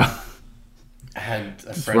had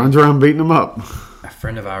a just friend, runs around beating them up. A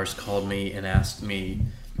friend of ours called me and asked me.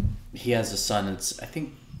 He has a son that's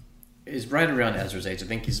is right around Ezra's age. I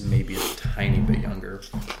think he's maybe a tiny bit younger,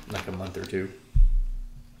 like a month or two.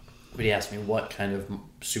 But he asked me what kind of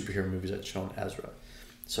superhero movies I'd shown Ezra.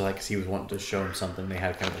 So like, he was wanting to show him something. They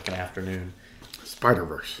had kind of like an afternoon.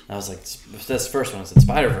 Spider-Verse. I was like, this first one. I said,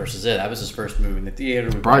 Spider-Verse is it. That was his first movie in the theater.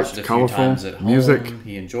 We watched it a few times at home. Music.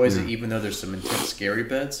 He enjoys it, even though there's some intense scary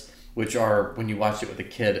bits, which are, when you watch it with a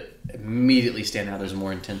kid, immediately stand out as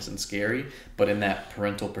more intense and scary. But in that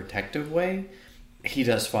parental protective way, he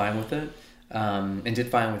does fine with it, and did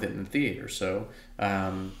fine with it in the theater. So,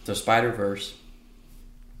 the Spider-Verse,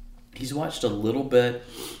 he's watched a little bit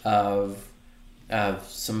of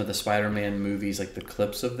some of the Spider-Man movies, like the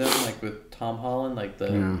clips of them, like with Tom Holland, like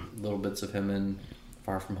the little bits of him in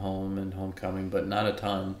Far From Home and Homecoming, but not a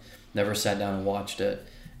ton. Never sat down and watched it.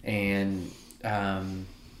 And then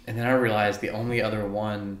I realized the only other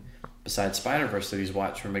one besides Spider-Verse that he's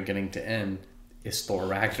watched from beginning to end is Thor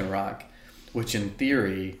Ragnarok, which in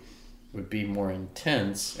theory would be more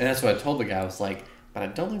intense. And that's what I told the guy. I was like, but I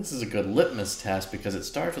don't think this is a good litmus test, because it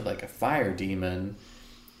starts with like a fire demon,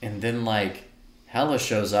 and then like Hela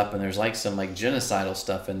shows up, and there's like some like genocidal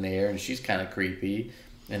stuff in there, and she's kind of creepy,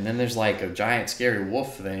 and then there's like a giant scary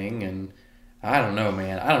wolf thing, and I don't know,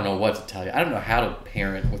 man. I don't know what to tell you. I don't know how to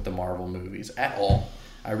parent with the Marvel movies at all.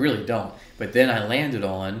 I really don't. But then I landed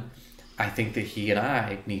on, I think that he and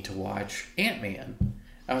I need to watch Ant-Man.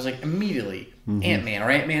 I was like, immediately, Ant-Man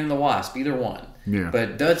or Ant-Man and the Wasp, either one. Yeah.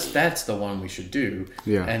 But that's the one we should do.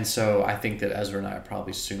 Yeah. And so I think that Ezra and I will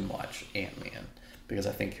probably soon watch Ant-Man, because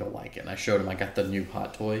I think he'll like it. And I showed him, I got the new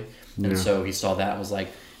hot toy. And so he saw that and was like,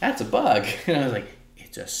 that's a bug. And I was like,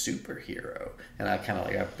 it's a superhero. And I kind of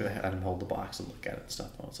like, I had him hold the box and look at it and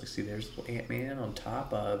stuff. And I was like, see, there's Ant-Man on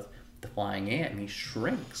top of the flying ant, and he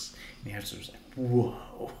shrinks. And Ezra's like,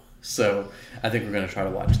 whoa. So I think we're going to try to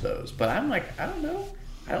watch those. But I'm like, I don't know.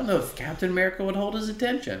 I don't know if Captain America would hold his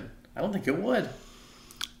attention. I don't think it would.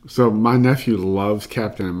 So my nephew loves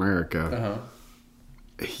Captain America.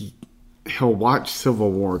 Uh-huh. He'll watch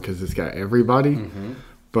Civil War because it's got everybody,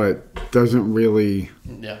 but doesn't really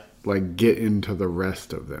like get into the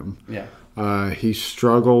rest of them. Yeah. He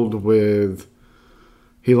struggled with.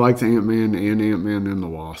 He likes Ant-Man and Ant-Man and the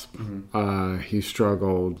Wasp. He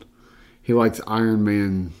struggled. He likes Iron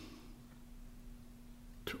Man.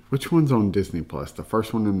 Which one's on Disney Plus? The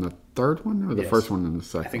first one and the third one, or the first one and the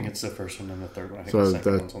second? I think it's the first one and the third one. I think So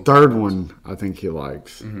the third one, I think he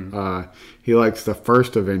likes. He likes the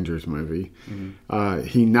first Avengers movie.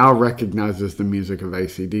 He now recognizes the music of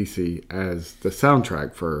AC/DC as the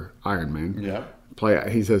soundtrack for Iron Man. Yeah.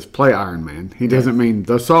 He says, play Iron Man. He doesn't mean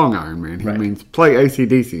the song Iron Man. He means play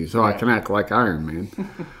AC/DC so I can act like Iron Man.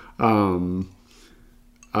 How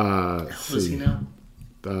old is he now?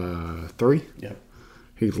 3? Yep.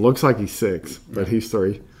 He looks like he's 6, but he's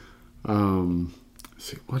 3.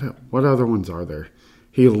 See, what other ones are there?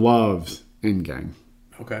 He loves Endgame.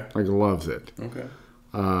 Okay. Like, loves it. Okay.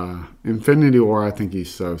 Infinity War, I think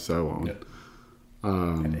he's so on. Yep.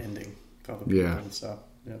 And ending. Yeah. And stuff.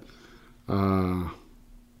 Yep.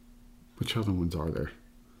 Which other ones are there?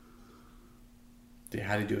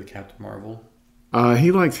 How do you do with Captain Marvel?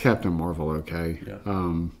 He likes Captain Marvel, okay. Yeah.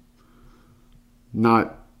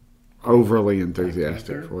 Not overly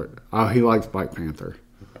enthusiastic for it. He likes Black Panther.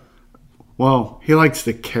 Okay. Well, he likes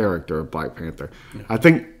the character of Black Panther. Yeah. I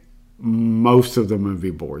think most of the movie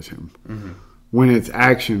bores him. When it's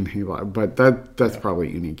action, but that's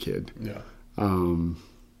probably any kid. Yeah.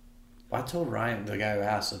 I told Ryan, the guy who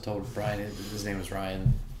asked, I told Brian, his name was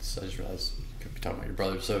Ryan, so I just realized I could be talking about your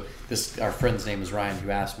brother. So our friend's name is Ryan, who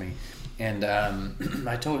asked me. And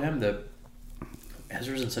I told him that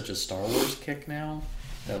Ezra's in such a Star Wars kick now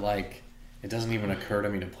that, like, it doesn't even occur to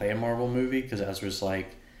me to play a Marvel movie because Ezra's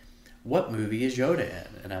like, what movie is Yoda in?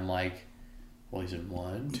 And I'm like, well, he's in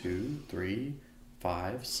 1, 2, 3,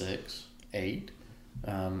 5, 6, 8.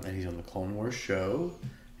 And he's on the Clone Wars show.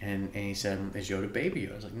 And he said, is Yoda Baby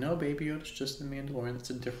Yoda? I was like, no, Baby Yoda's just the Mandalorian. That's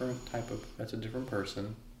a different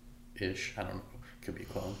person-ish. I don't know. Could be a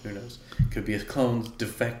clone. Who knows? Could be a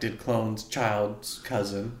defected clone's child's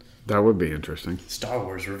cousin. That would be interesting. Star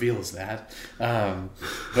Wars reveals that.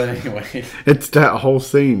 But anyway. It's that whole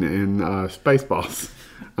scene in Spaceballs.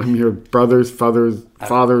 I'm your brother's,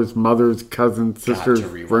 father's, mother's, cousin's, sister's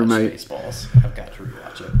roommate. Spaceballs. I've got to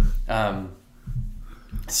rewatch it.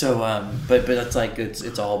 But it's like,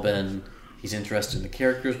 it's all been, he's interested in the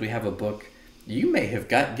characters. We have a book you may have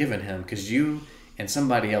given him, because you and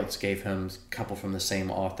somebody else gave him a couple from the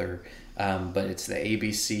same author, but it's the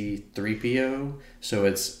ABC 3PO. So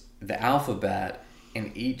it's the alphabet,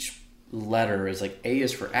 and each letter is like, A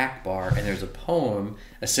is for Akbar, and there's a poem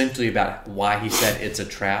essentially about why he said it's a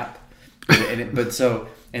trap.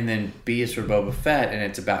 And then B is for Boba Fett, and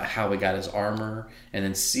it's about how he got his armor. And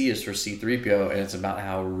then C is for C-3PO, and it's about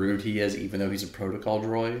how rude he is, even though he's a protocol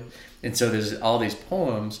droid. And so there's all these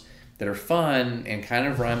poems that are fun and kind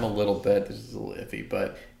of rhyme a little bit. This is a little iffy,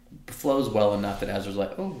 but flows well enough that Ezra's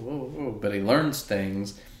like, oh. But he learns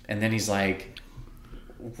things, and then he's like,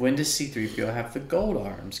 when does C-3PO have the gold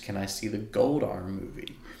arms? Can I see the gold arm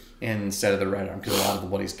movie instead of the red arm? Because a lot of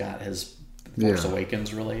what he's got is Force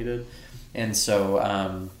Awakens related. And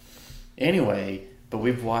so, anyway, but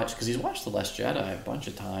we've watched, because he's watched The Last Jedi a bunch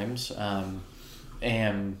of times,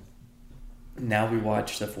 and now we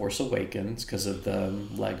watch The Force Awakens because of the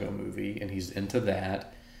Lego movie, and he's into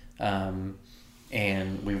that.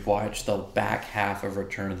 And we've watched the back half of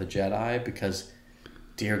Return of the Jedi because,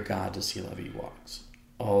 dear God, does he love Ewoks.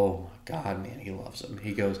 Oh, my God, man, he loves them.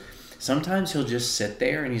 He goes, sometimes he'll just sit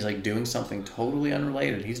there and he's like doing something totally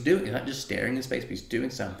unrelated. He's not just staring in space, but he's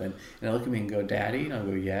doing something. And he'll look at me and go, Daddy? And I'll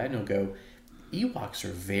go, yeah. And he'll go, Ewoks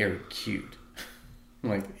are very cute.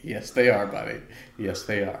 I'm like, yes, they are, buddy. Yes,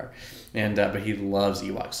 they are. And but he loves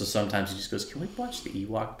Ewoks. So sometimes he just goes, can we watch the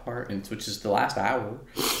Ewok part? Which is the last hour,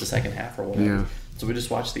 the second half or whatever. Yeah. So we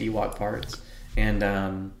just watch the Ewok parts. And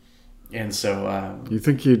so... you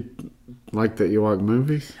think you'd like the Ewok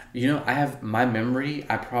movies? You know, I have my memory.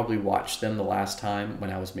 I probably watched them the last time when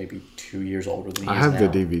I was maybe 2 years older than he is now. I have the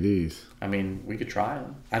DVDs. I mean, we could try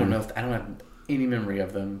them. I don't know if... I don't have any memory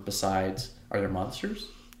of them besides... Are there monsters?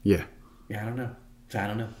 Yeah. Yeah, I don't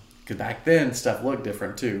know. Because back then, stuff looked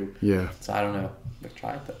different, too. Yeah. So I don't know. But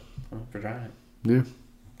try it, though. We're trying it. Yeah.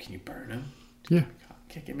 Can you burn them? Yeah.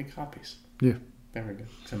 Can't give me copies. Yeah. There we go.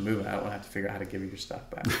 So moving, I don't want to have to figure out how to give you your stuff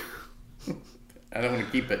back. I don't want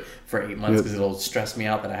to keep it for 8 months because it'll stress me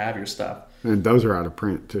out that I have your stuff. And those are out of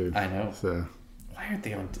print too. I know. So why aren't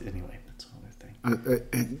they on anyway? That's another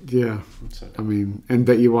thing. Yeah. So I mean, and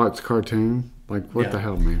that you watch cartoon. Like, what the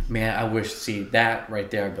hell, man? Man, I wish, see, that right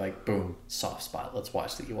there, I'd be like, boom, soft spot. Let's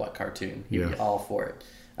watch the Ewok cartoon. He'd be all for it.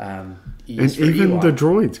 And even Ewok. the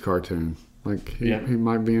Droids cartoon. Like, he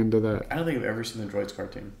might be into that. I don't think I've ever seen the Droids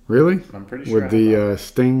cartoon. Really? I'm pretty sure. With the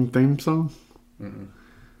Sting theme song? Mm-mm.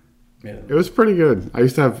 Yeah. It was pretty good. I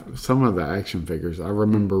used to have some of the action figures. I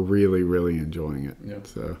remember really, really enjoying it. Yeah.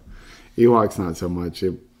 So, Ewoks, not so much.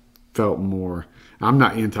 It felt more... I'm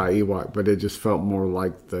not anti-Ewok, but it just felt more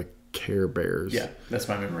like the Care Bears. Yeah, that's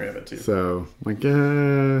my memory of it too. So, like,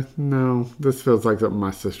 no, this feels like something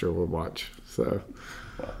my sister would watch. So,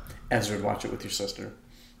 well, Ezra would watch it with your sister,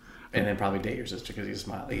 and then probably date your sister because he's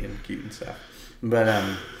smiley and cute and stuff.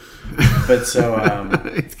 But so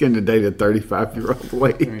he's getting to date a 35-year-old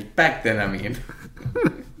lady. I mean, back then, I mean,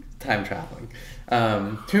 time traveling.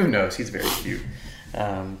 Who knows? He's very cute.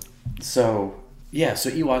 So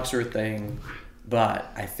Ewoks are a thing, but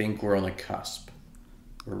I think we're on the cusp.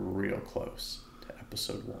 We're real close to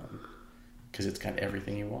episode 1 because it's got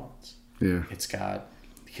everything he wants. Yeah. It's got,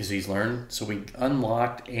 because he's learned, so we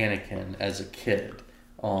unlocked Anakin as a kid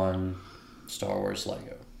on Star Wars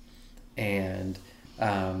Lego. And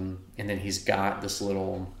then he's got this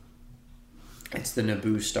little, it's the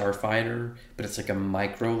Naboo Starfighter, but it's like a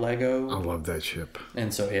micro Lego. I love that ship.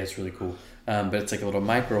 And so, yeah, it's really cool. But it's like a little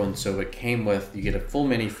micro, and so it came with, you get a full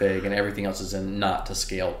minifig, and everything else is in not to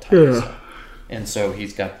scale tiny stuff. And so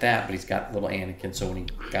he's got that, but he's got little Anakin. So when he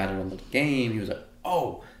got it on the game, he was like,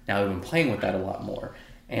 oh, now I've been playing with that a lot more.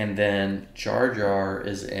 And then Jar Jar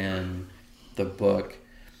is in the book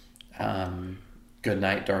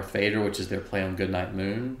Goodnight Darth Vader, which is their play on Goodnight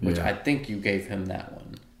Moon, which I think you gave him that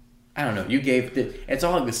one. I don't know. You gave it's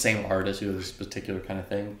all like the same artist who does this particular kind of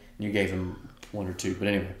thing. And you gave him 1 or 2. But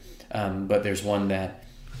anyway, but there's one that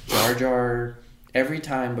Jar Jar, every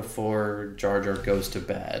time before Jar Jar goes to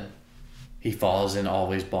bed, he falls and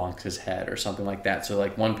always bonks his head or something like that. So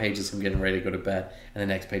like one page is him getting ready to go to bed, and the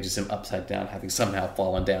next page is him upside down, having somehow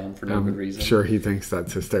fallen down for no good reason. Sure, he thinks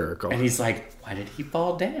that's hysterical. And he's like, why did he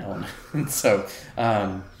fall down? And so,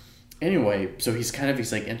 anyway, so he's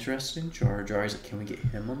like interested in Jar Jar. He's like, can we get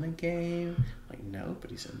him on the game? I'm like, no, but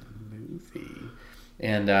he's in the movie.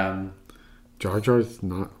 And Jar Jar's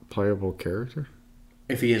not a playable character?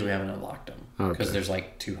 If he is, we haven't unlocked him. Because there's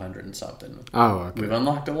like 200 and something. Oh, okay. We've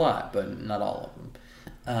unlocked a lot, but not all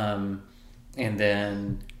of them. And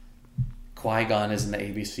then Qui-Gon is in the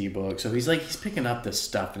ABC book. So he's picking up this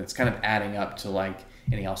stuff, and it's kind of adding up to like,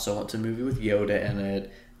 and he also wants a movie with Yoda in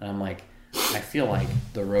it. And I'm like, I feel like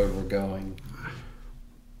the road we're going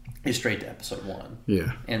is straight to episode 1.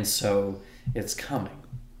 Yeah. And so it's coming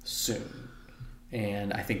soon.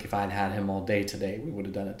 And I think if I'd had him all day today, we would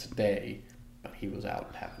have done it today. But he was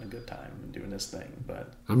out having a good time and doing his thing.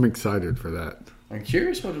 But I'm excited for that. I'm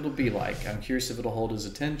curious what it'll be like. I'm curious if it'll hold his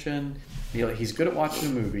attention. He's good at watching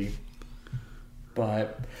a movie,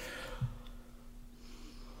 but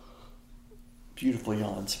beautiful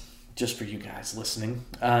yawns just for you guys listening.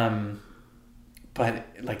 But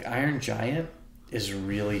like Iron Giant is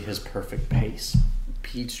really his perfect pace.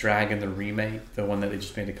 Pete's Dragon, the remake, the one that they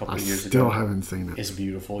just made a couple of years ago. I still haven't seen it. Is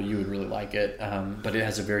beautiful. You would really like it. But it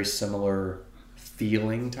has a very similar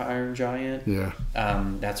feeling to Iron Giant. Yeah.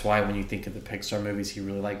 That's why when you think of the Pixar movies, he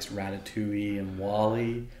really likes Ratatouille and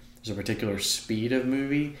WALL-E. There's a particular speed of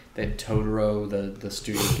movie that Totoro, the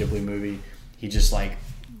Studio Ghibli movie, he just like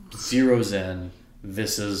zeroes in.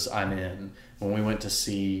 I'm in. When we went to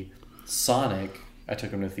see Sonic, I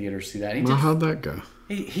took him to theater to see that. How'd that go?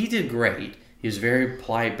 He did great. He was very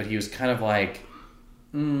polite, but he was kind of like,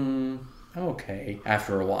 I'm okay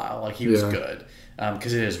after a while. Like, he was good.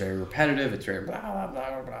 Because it is very repetitive. It's very blah, blah,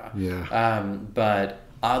 blah, blah. Yeah. But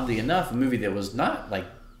oddly enough, a movie that was not, like,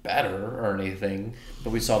 better or anything,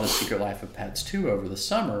 but we saw The Secret Life of Pets 2 over the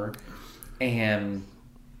summer, and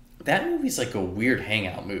that movie's like a weird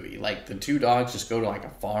hangout movie. Like, the 2 dogs just go to, like, a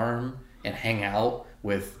farm and hang out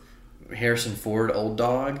with Harrison Ford, old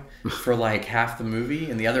dog, for, like, half the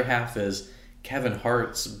movie, and the other half is Kevin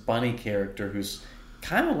Hart's bunny character, who's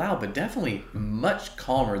kind of loud, but definitely much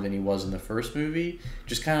calmer than he was in the first movie.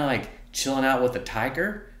 Just kind of like chilling out with a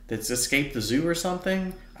tiger that's escaped the zoo or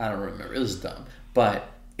something. I don't remember. It was dumb. But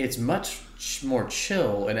it's much more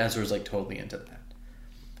chill, and Ezra's like totally into that.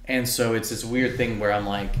 And so it's this weird thing where I'm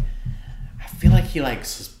like, I feel like he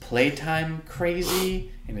likes his playtime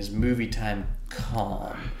crazy and his movie time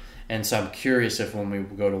calm. And so I'm curious if when we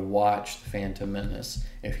go to watch The Phantom Menace,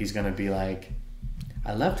 if he's going to be like,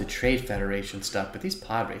 I love the Trade Federation stuff, but these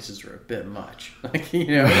pod races are a bit much. I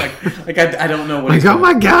don't know what. Oh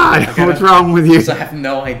my God, what's wrong with you? So I have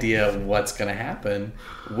no idea what's going to happen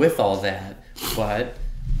with all that, but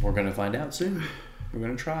we're going to find out soon. We're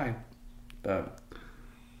going to try, but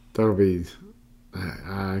that'll be.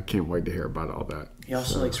 I can't wait to hear about all that. He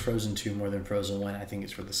also likes Frozen 2 more than Frozen 1. I think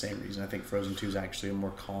it's for the same reason. I think Frozen 2 is actually a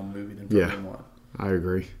more calm movie than Frozen 1. I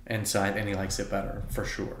agree. And he likes it better, for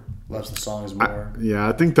sure. Loves the songs more.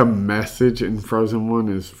 I think the message in Frozen 1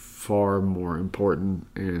 is far more important.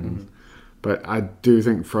 But I do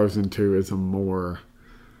think Frozen 2 is not more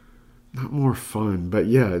fun, but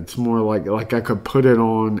it's more like I could put it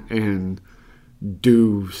on and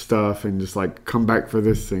do stuff and just like come back for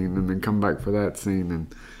this scene and then come back for that scene.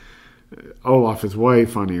 And Olaf is way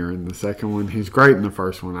funnier in the second one. He's great in the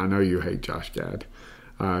first one. I know you hate Josh Gad.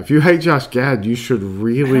 If you hate Josh Gad, you should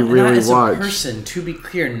really not as watch. A person, to be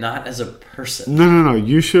clear, not as a person. No.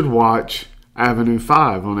 You should watch Avenue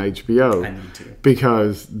 5 on HBO. I need to.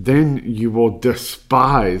 Because then you will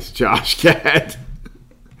despise Josh Gad.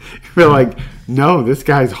 You're like, no, this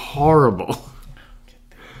guy's horrible.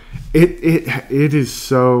 It is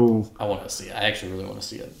so. I want to see it. I actually really want to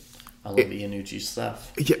see it. I love Iannucci's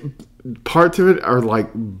stuff. Yeah, parts of it are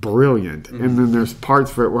like brilliant, and then there's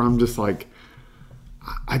parts of it where I'm just like,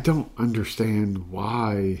 I don't understand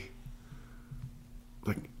why.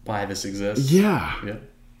 Like why this exists. Yeah.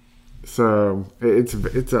 So it's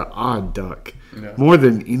an odd duck. Yeah. More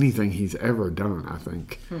than anything he's ever done, I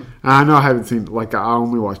think. I know I haven't seen I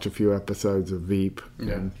only watched a few episodes of Veep.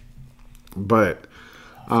 But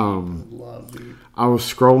love Veep. I was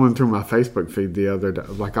scrolling through my Facebook feed the other day.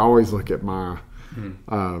 Like I always look at my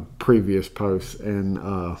previous posts, and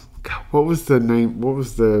what was the name? What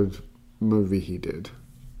was the movie he did?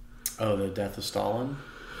 Oh, The Death of Stalin?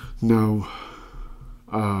 No.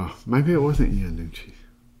 Maybe it wasn't Iannucci.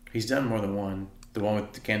 He's done more than one. The one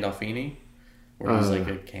with Gandolfini, where he's like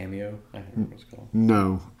a cameo. I don't remember what it's called.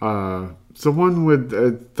 No. It's the one with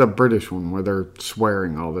the British one where they're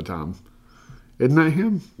swearing all the time. Isn't that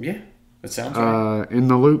him? Yeah. It sounds right. In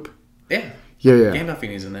the Loop? Yeah. Yeah.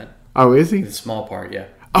 Gandolfini's in that. Oh, is he? The small part, yeah.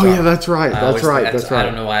 Oh, yeah, that's right. That's right. I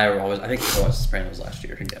don't know why I think I watched Sopranos last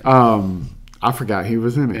year again. I forgot he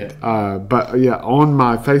was in it. But on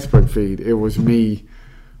my Facebook feed, it was me,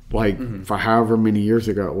 for however many years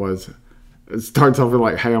ago it was. It starts off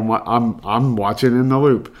with hey, I'm watching In the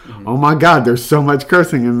Loop. Oh my God, there's so much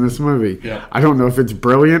cursing in this movie. Yeah. I don't know if it's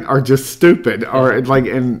brilliant or just stupid and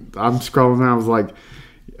I'm scrolling and I was like,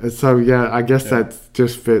 so I guess that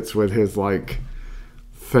just fits with his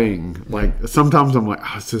thing. Sometimes I'm like,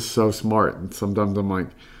 oh, this is so smart, and sometimes I'm like,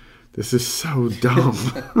 this is so dumb.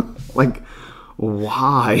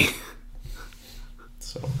 Why?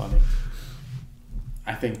 So funny.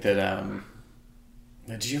 I think that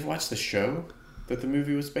did you ever watch the show that the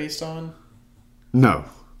movie was based on? No.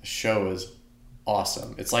 The show is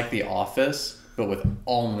awesome. It's like The Office, but with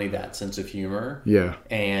only that sense of humor. Yeah.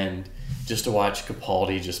 And just to watch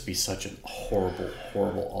Capaldi just be such a horrible,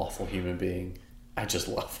 horrible, awful human being, I just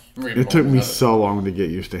love him. It took me so long to get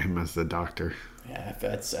used to him as the Doctor. Yeah,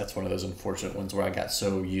 that's one of those unfortunate ones where I got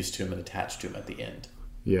so used to him and attached to him at the end.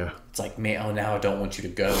 Yeah. It's like, man, now I don't want you to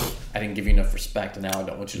go. I didn't give you enough respect, and now I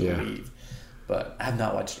don't want you to leave. But I have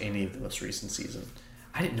not watched any of the most recent season.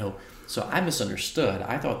 I didn't know. So I misunderstood.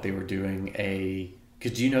 I thought they were doing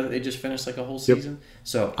because do you know that they just finished a whole season? Yep.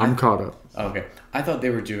 So I'm caught up. Okay. I thought they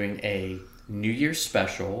were doing a New Year's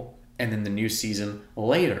special and then the new season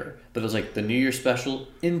later. But it was the New Year's special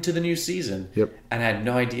into the new season. Yep. And I had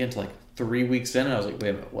no idea until 3 weeks in. And I was like,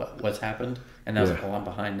 wait a minute, what's happened? And I was like, I'm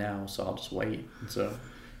behind now, so I'll just wait. And so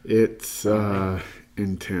it's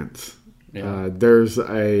intense. Yeah. There's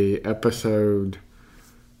a episode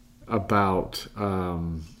about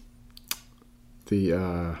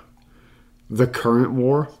the current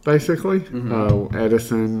war, basically,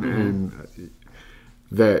 Edison, and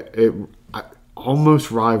that it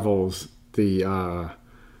almost rivals the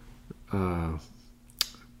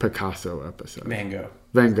Picasso episode.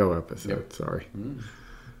 Van Gogh episode. Yep. Sorry.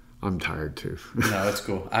 I'm tired too. No, it's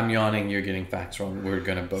cool. I'm yawning. You're getting facts wrong. We're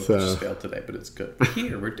going to both just fail today, but it's good.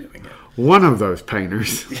 Here, we're doing it. One of those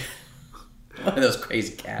painters. One of those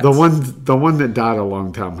crazy cats. The one that died a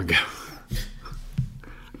long time ago.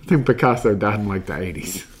 I think Picasso died in the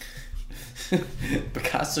 80s.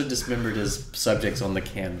 Picasso dismembered his subjects on the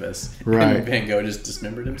canvas. Right. And Van Gogh just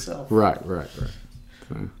dismembered himself. Right. So,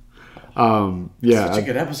 Such a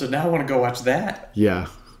good episode. Now I want to go watch that. Yeah.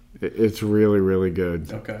 It's really, really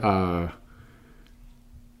good. Okay.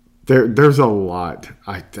 there's a lot.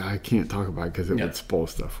 I can't talk about it because it would spoil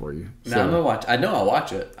stuff for you. No, I'm gonna watch. I know I'll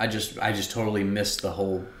watch it. I just totally missed the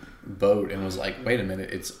whole boat and was like, wait a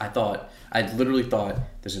minute. I literally thought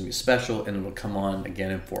there's gonna be a special and it will come on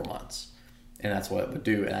again in 4 months, and that's what it would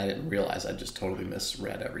do. And I didn't realize I just totally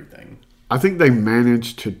misread everything. I think they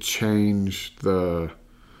managed to change the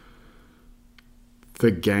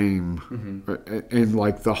game and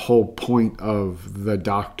like the whole point of the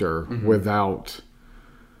Doctor without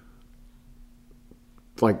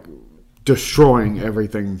like destroying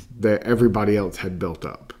everything that everybody else had built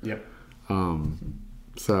up. Yep.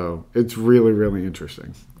 So it's really, really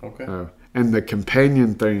interesting. Okay. And the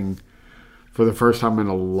companion thing, for the first time in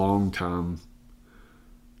a long time,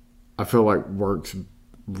 I feel like works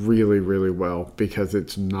really, really well because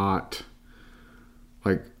it's not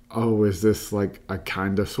like, oh, is this like a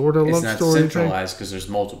kind of sort of love story? It's not centralized because there's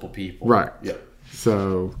multiple people. Right. Yep.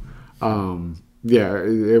 So, yeah,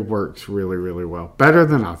 it works really, really well. Better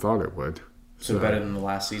than I thought it would. So better than the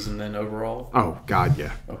last season then overall? Oh, God,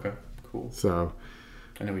 yeah. Okay, cool. So,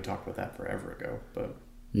 I know we talked about that forever ago, but...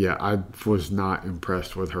 Yeah, I was not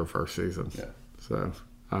impressed with her first season. Yeah. So,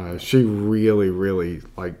 she really, really,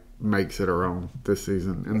 like, makes it her own this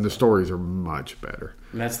season. And the stories are much better.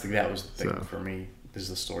 And that was the thing for me, is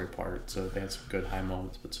the story part. So they had some good high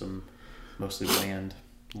moments, but some mostly bland,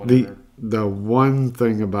 whatever. The one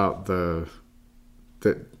thing about that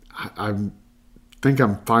I think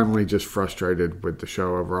I'm finally just frustrated with the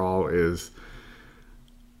show overall is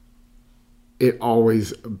it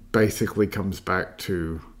always basically comes back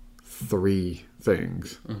to 3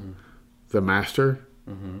 things. The Master,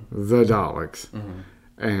 the Daleks,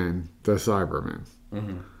 and the Cybermen.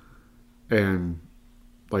 And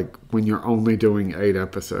like when you're only doing 8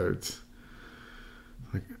 episodes,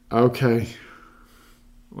 like, okay,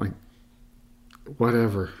 like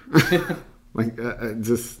whatever. Like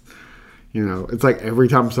just, you know, it's like every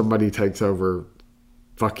time somebody takes over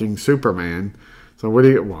fucking Superman, so what do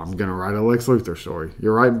you get? Well, I'm going to write a Lex Luthor story.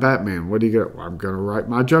 You're writing Batman. What do you get? Well, I'm going to write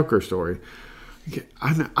my Joker story.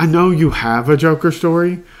 I know you have a Joker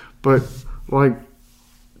story, but like,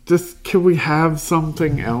 just can we have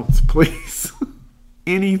something else, please?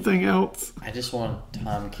 Anything else? I just want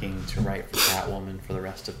Tom King to write for Catwoman for the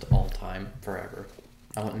rest of all time, forever.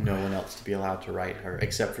 I want no one else to be allowed to write her,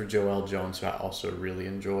 except for Joelle Jones, who I also really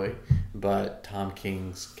enjoy. But Tom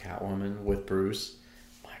King's Catwoman with Bruce,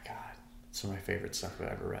 my God, it's some of my favorite stuff I've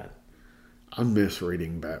ever read. I miss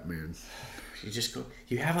reading Batman. You just go,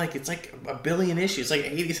 you have like, it's like a billion issues, like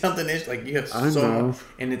 80 something issues, like you have I so know. much,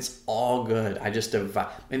 and it's all good. I just divide,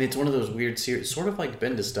 and it's one of those weird series, sort of like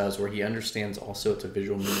Bendis does, where he understands also it's a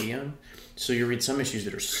visual medium. So you read some issues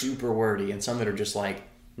that are super wordy, and some that are just like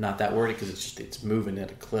not that wordy because it's moving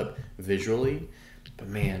at a clip visually. But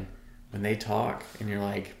man, when they talk, and you're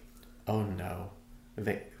like, oh no,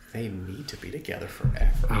 they need to be together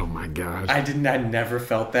forever. Oh my God. I never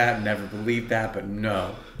felt that, never believed that, but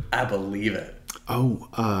no, I believe it. Oh,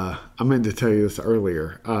 I meant to tell you this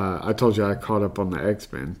earlier. I told you I caught up on the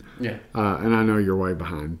X-Men. Yeah. And I know you're way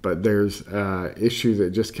behind, but there's an issue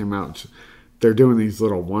that just came out. They're doing these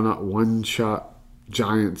little one-shot,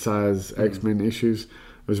 giant-size X-Men issues.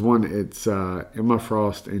 There's one, it's Emma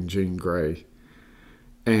Frost and Jean Grey.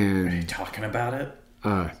 And Are you talking about it?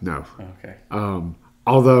 No. Okay.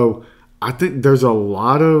 Although, I think there's a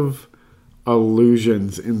lot of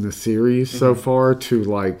allusions in the series so far to,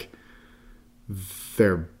 like,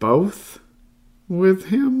 they're both with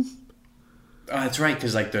him. Oh, that's right,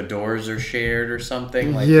 because like the doors are shared or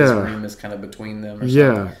something. Like Yeah. his room is kind of between them. Or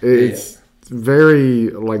Yeah, something. it's very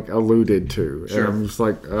like alluded to, Sure. and I'm just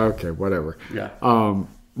like, okay, whatever. Yeah.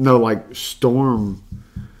 No, like Storm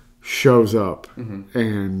shows up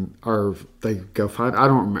and or they go find. I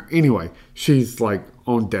don't remember. Anyway, she's like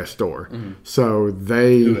on death's door, so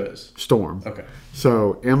they Who is? Storm. Okay.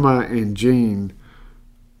 So Emma and Jean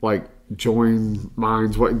like join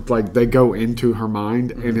minds. What like they go into her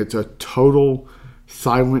mind, and it's a total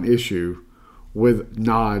silent issue with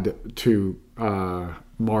nod to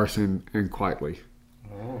Morrison and Quietly.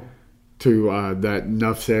 Oh. To that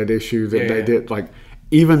Nuff Said issue that they Yeah. did. Like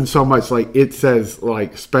even so much like it says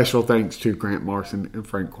like special thanks to Grant Morrison and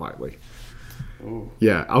Frank Quietly. Ooh.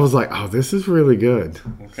 Yeah, I was like, oh, this is really good.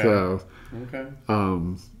 Okay. So, Okay.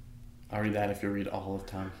 I'll read that if you read all of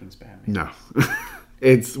Tom King's Batman. no.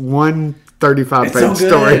 It's one 35-page so good.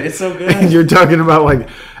 story. It's so good. And you're talking about like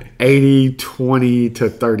 80, 20 to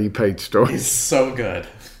 30-page stories. It's so good.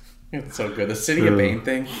 It's so good. The City of Bane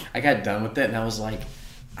thing, I got done with it and I was like,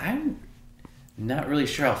 I'm not really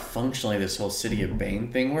sure how functionally this whole City of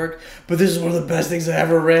Bane thing worked, but this is one of the best things I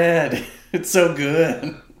ever read. It's so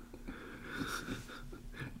good.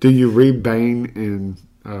 Do you read Bane in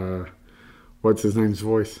what's his name's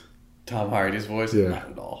voice? Tom Hardy's voice? Yeah. Not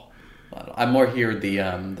at all. I more hear the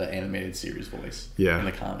animated series voice in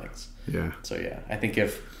the comics. Yeah. So yeah, I think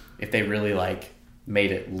if they really like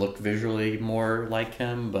made it look visually more like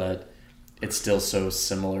him, but it's still so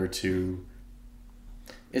similar to.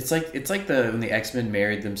 It's like when the X-Men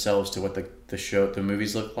married themselves to what the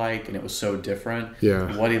movies look like, and it was so different.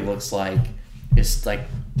 Yeah. What he looks like is like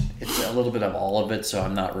it's a little bit of all of it. So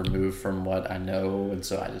I'm not removed from what I know, and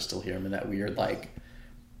so I just still hear him in that weird like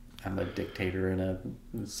I'm a dictator in a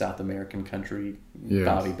South American country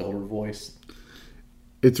bodybuilder voice.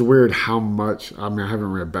 It's weird how much. I mean, I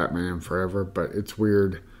haven't read Batman in forever, but it's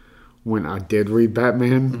weird when I did read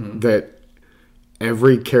Batman that.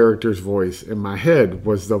 Every character's voice in my head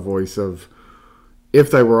was the voice of,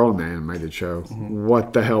 if they were on the animated show,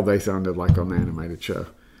 what the hell they sounded like on the animated show.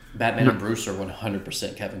 Batman and Bruce are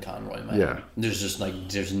 100% Kevin Conroy. Man. Yeah. There's just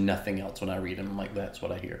there's nothing else when I read him. I'm like, that's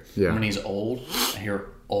what I hear. Yeah. When he's old, I hear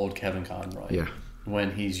old Kevin Conroy. Yeah.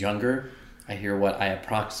 When he's younger, I hear what I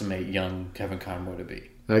approximate young Kevin Conroy to be.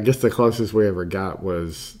 I guess the closest we ever got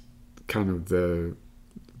was kind of the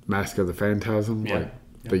Mask of the Phantasm, like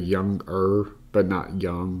the younger but not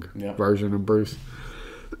young version of Bruce.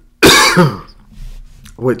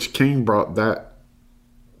 Which King brought that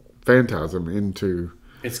Phantasm into.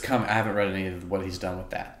 It's come. I haven't read any of what he's done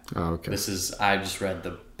with that. Oh, okay. I just read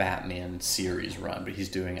the Batman series run, but he's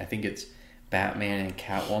doing. I think it's Batman and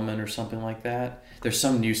Catwoman or something like that. There's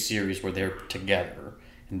some new series where they're together,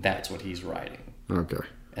 and that's what he's writing. Okay.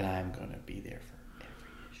 And I'm gonna be there for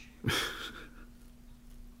every issue.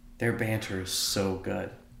 Their banter is so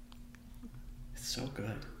good. So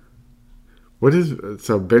good. What is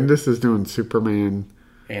so? Bendis is doing Superman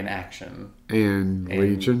and Action and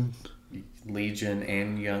Legion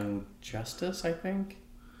and Young Justice. I think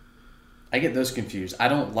I get those confused. I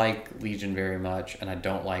don't like Legion very much, and I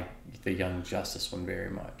don't like the Young Justice one very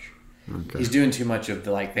much. Okay. He's doing too much of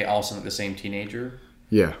the they all sound like the same teenager.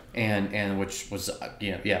 Yeah. And which was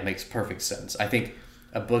makes perfect sense. I think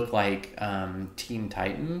a book like Teen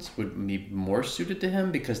Titans would be more suited to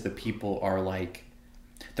him because the people are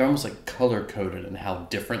they're almost like color coded in how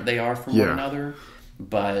different they are from one another,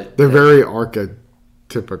 but they're very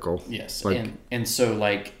archetypical. Yes, and so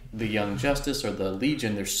the Young Justice or the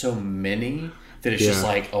Legion, there's so many that it's just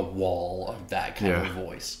like a wall of that kind of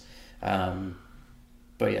voice.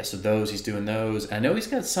 But yeah, so he's doing those. I know he's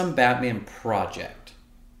got some Batman project,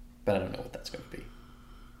 but I don't know what that's going to be.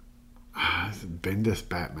 Bendis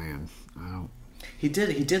Batman. He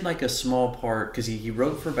did like a small part because he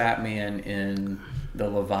wrote for Batman in the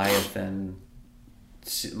Leviathan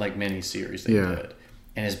mini series they did,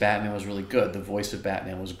 and his Batman was really good. The voice of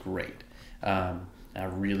Batman was great. I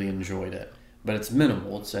really enjoyed it, but it's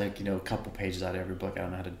minimal. It's a couple pages out of every book. I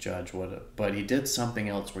don't know how to judge but he did something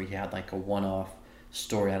else where he had a one-off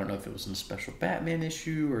story. I don't know if it was in a special Batman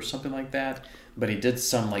issue or something like that, but he did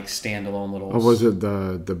some standalone little. Oh, was it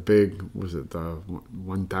the big? Was it the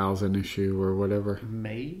 1000 issue or whatever?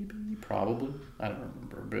 Maybe, probably. I don't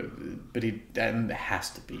remember, but that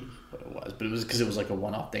has to be what it was. But it was because it was a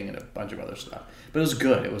one-off thing and a bunch of other stuff. But it was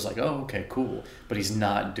good. It was oh, okay, cool. But he's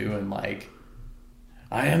not doing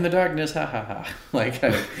I am the darkness, ha ha ha.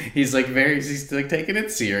 He's he's taking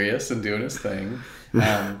it serious and doing his thing.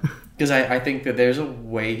 Because I think that there's a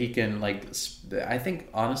way he can I think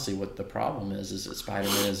honestly what the problem is that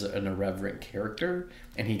Spider-Man is an irreverent character,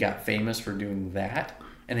 and he got famous for doing that,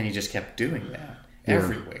 and then he just kept doing that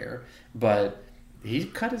everywhere. But he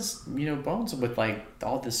cut his bones with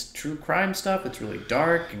all this true crime stuff. It's really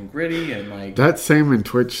dark and gritty and that Sam and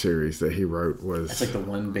Twitch series that he wrote was that's the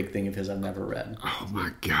one big thing of his I've never read. Oh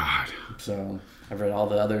my god! So I've read all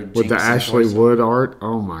the other with the Ashley Wood art.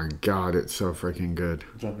 Oh my god, it's so freaking good.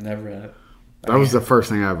 I've never read it. That was the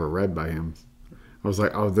first thing I ever read by him. I was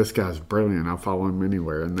like, oh, this guy's brilliant. I'll follow him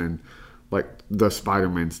anywhere. And then the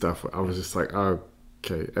Spider-Man stuff, I was just like, oh,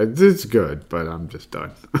 okay, it's good, but I'm just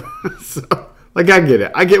done. So. I get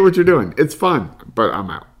it. I get what you're doing. It's fun, but I'm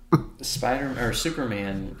out.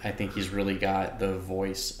 Superman, I think he's really got the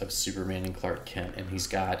voice of Superman and Clark Kent, and he's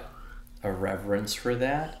got a reverence for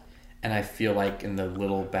that. And I feel in the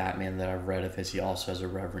little Batman that I've read of his, he also has a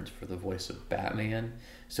reverence for the voice of Batman.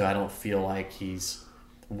 So I don't feel he's...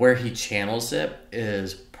 Where he channels it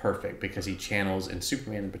is perfect, because he channels, in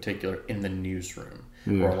Superman in particular, in the newsroom,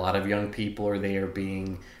 where a lot of young people are there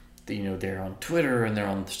being... they're on Twitter and they're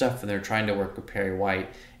on stuff and they're trying to work with Perry White,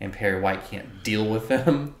 and Perry White can't deal with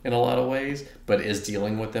them in a lot of ways, but is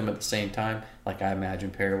dealing with them at the same time, like I imagine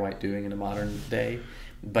Perry White doing in a modern day.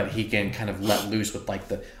 But he can kind of let loose with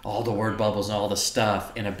all the word bubbles and all the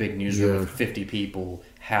stuff in a big newsroom with 50 people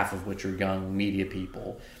half of which are young media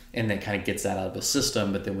people, and then kind of gets that out of the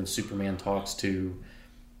system. But then when Superman talks to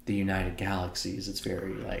the United Galaxies, it's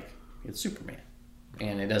very like it's Superman,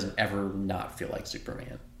 and it doesn't ever not feel like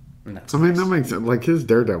Superman. And that's I mean, that makes sense. Like his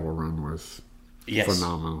Daredevil run was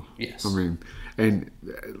phenomenal. Yes. I mean, and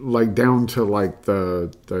like down to like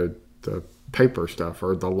the paper stuff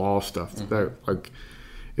or the law stuff that like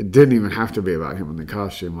it didn't even have to be about him in the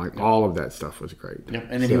costume. Like all of that stuff was great. Yep.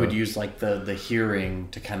 And then he would use like the hearing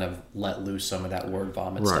to kind of let loose some of that word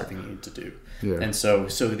vomit stuff he needed to do. Yeah. And so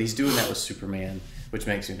he's doing that with Superman, which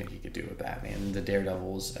makes me think he could do it with Batman. The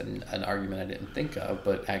Daredevil's an argument I didn't think of,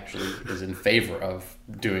 but actually is in favor of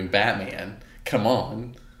doing Batman. Come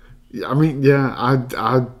on. I mean, yeah,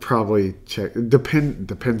 I'd probably check.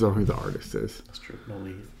 Depends on who the artist is. That's true.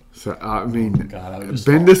 Maleev. So I mean,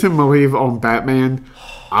 Bendis and Maleev on Batman,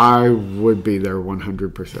 I would be there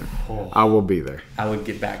 100%. I will be there. I would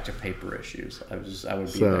get back to paper issues. I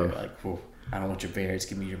would be there like, I don't want your Barrys.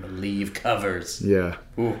 Give me your Maleev covers. Yeah,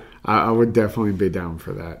 I would definitely be down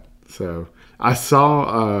for that. So I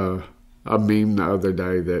saw a meme the other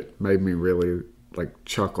day that made me really like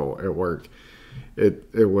chuckle at work.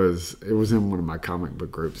 It was in one of my comic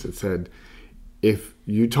book groups. It said, if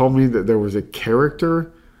you told me that there was a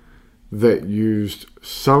character that used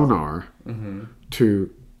sonar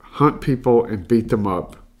to hunt people and beat them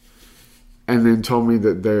up, and then told me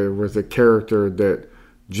that there was a character that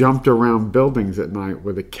jumped around buildings at night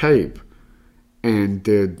with a cape and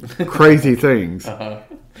did crazy things,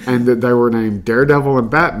 and that they were named Daredevil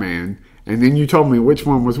and Batman, and then you told me which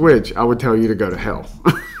one was which, I would tell you to go to hell.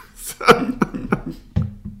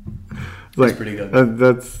 That's pretty good.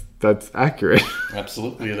 That's accurate.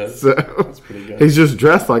 Absolutely, it is. So, that's pretty good. He's just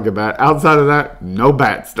dressed like a bat. Outside of that, no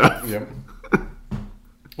bat stuff. Yep.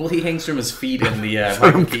 Well, he hangs from his feet in the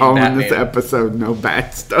I'm calling this episode "No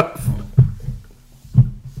Bat Stuff."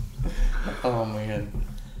 Oh man.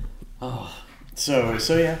 Oh, so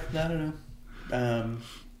yeah. I don't know. I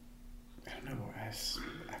don't know.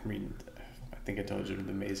 I mean, I think I told you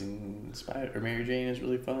the Amazing Spider or Mary Jane is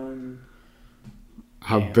really fun.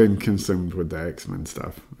 I've been consumed with the X-Men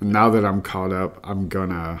stuff. And now that I'm caught up, I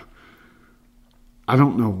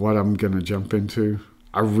don't know what I'm gonna jump into.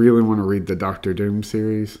 I really want to read the Doctor Doom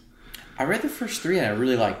series. I read the first 3 and I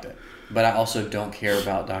really liked it. But I also don't care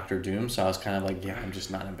about Doctor Doom, so I was kind of like, I'm just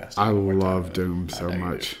not invested. I love Doom so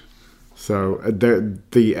much. So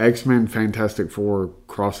the X-Men Fantastic Four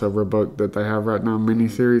crossover book that they have right now,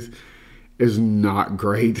 miniseries, is not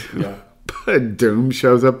great. Yeah. But Doom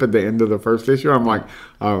shows up at the end of the first issue. I'm like,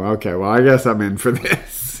 oh, okay, well, I guess I'm in for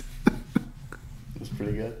this. It's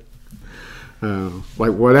pretty good.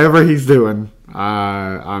 Like, whatever he's doing,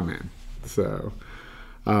 I'm in. So,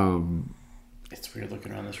 it's weird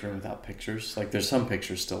looking around this room without pictures. Like, there's some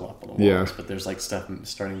pictures still up on the walls, but there's, like, stuff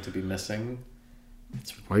starting to be missing.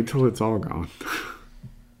 Wait till it's all gone.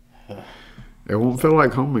 It won't feel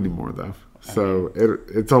like home anymore, though. So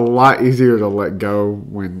it's a lot easier to let go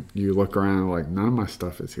when you look around and like, none of my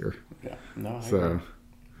stuff is here. Yeah, no, I agree.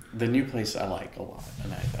 The new place I like a lot,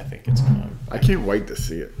 and I think it's gonna. I can't wait to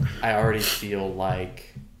see it. I already feel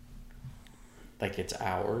like it's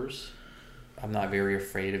ours. I'm not very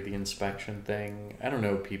afraid of the inspection thing. I don't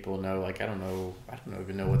know. People know. Like I don't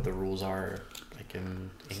even know what the rules are. Like in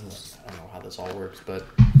England, I don't know how this all works, but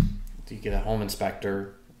you get a home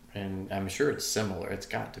inspector, and I'm sure it's similar. It's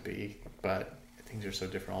got to be. But things are so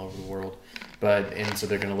different all over the world. And so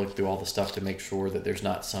they're going to look through all the stuff to make sure that there's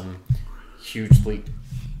not some hugely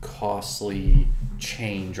costly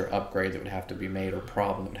change or upgrade that would have to be made or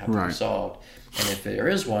problem that would have to be solved. And if there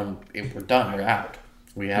is one, if we're done, we're out.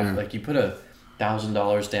 We have like you put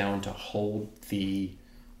 $1,000 down to hold the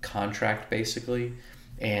contract basically,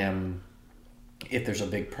 and if there's a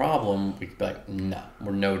big problem, we could be like, no,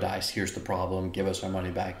 we're no dice. Here's the problem. Give us our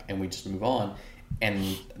money back, and we just move on.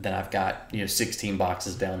 And then I've got 16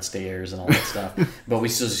 boxes downstairs and all that stuff, but we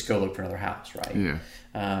still just go look for another house, right? Yeah.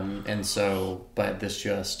 And so, but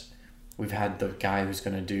we've had the guy who's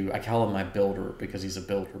going to do. I call him my builder because he's a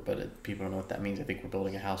builder, but people don't know what that means. I think we're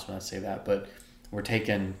building a house when I say that, but we're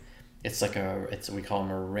taking. We call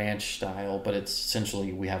them a ranch style, but it's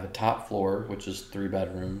essentially we have a top floor which is 3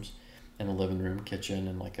 bedrooms and a living room, kitchen,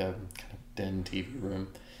 and like a kind of den TV room,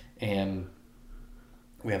 and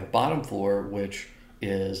we have a bottom floor, which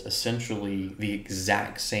is essentially the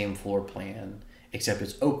exact same floor plan, except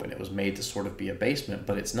it's open. It was made to sort of be a basement,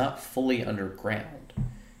 but it's not fully underground.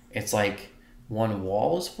 It's like one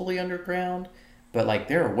wall is fully underground, but like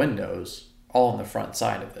there are windows all on the front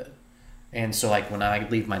side of it. And so, like, when I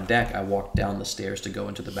leave my deck, I walk down the stairs to go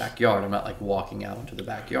into the backyard. I'm not, like, walking out into the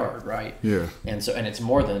backyard, right? Yeah. And so, and it's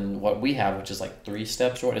more than what we have, which is, like, 3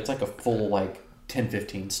 steps short. It's, like, a full, like, 10,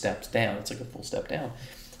 15 steps down. It's, like, a full step down.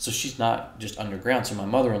 So she's not just underground. So my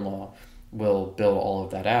mother-in-law will build all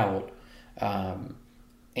of that out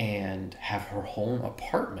and have her home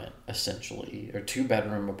apartment, essentially, or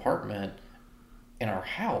 2-bedroom apartment in our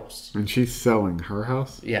house. And she's selling her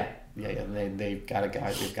house? Yeah. They've got a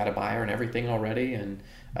guy, they've got a buyer and everything already, and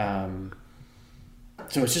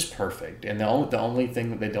so it's just perfect. And the only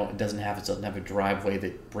thing that it doesn't have a driveway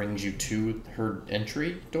that brings you to her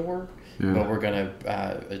entry door. Yeah. But we're gonna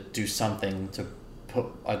do something to put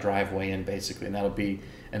a driveway in, basically, and that'll be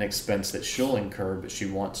an expense that she'll incur. But she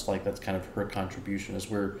wants, like, that's kind of her contribution, is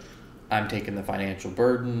I'm taking the financial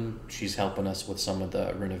burden. She's helping us with some of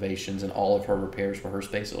the renovations and all of her repairs for her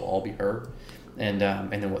space. It'll all be her. And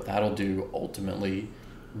then what that'll do ultimately,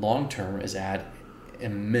 long term, is add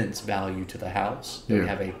immense value to the house. We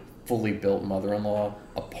have a fully built mother-in-law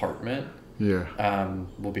apartment. Yeah.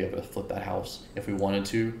 We'll be able to flip that house if we wanted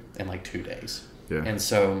to in like 2 days. Yeah. And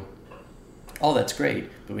so, all that's great,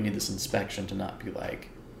 but we need this inspection to not be like,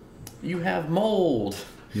 you have mold.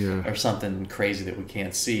 Yeah. Or something crazy that we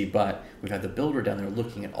can't see. But we've had the builder down there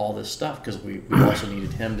looking at all this stuff, because we also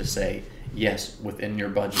needed him to say, yes, within your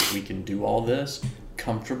budget we can do all this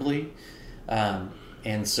comfortably.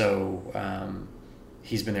 And so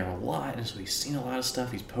he's been there a lot, and so he's seen a lot of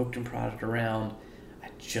stuff. He's poked and prodded around. I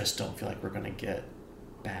just don't feel like we're going to get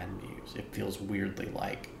bad news. It feels weirdly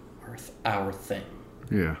like our thing.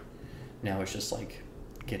 Yeah. Now it's just like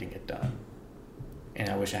getting it done. And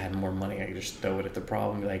I wish I had more money. I could just throw it at the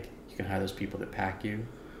problem. Like, you can hire those people that pack you.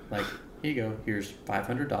 Like, here you go. Here's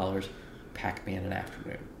 $500. Pack me in an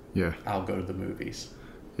afternoon. Yeah. I'll go to the movies.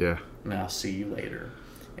 Yeah. And I'll see you later.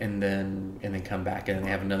 And then come back, and then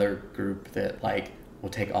they have another group that, like, will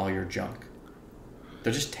take all your junk.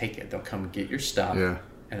 They'll just take it. They'll come get your stuff. Yeah.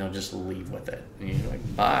 And they'll just leave with it. And you're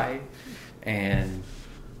like, bye. And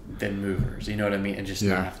then movers. You know what I mean? And just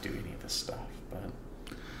not have to do any of this stuff. But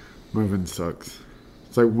moving sucks.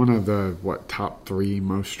 It's like one of the, top 3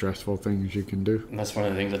 most stressful things you can do. And that's one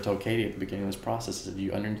of the things I told Katie at the beginning of this process, is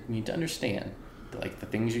you need to understand, like, the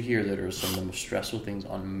things you hear that are some of the most stressful things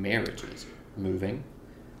on marriages: moving,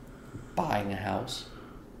 buying a house,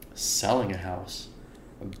 selling a house,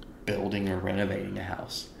 building or renovating a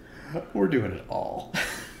house. We're doing it all.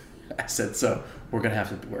 I said, so we're going to have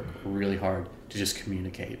to work really hard to just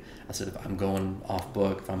communicate. I said, if I'm going off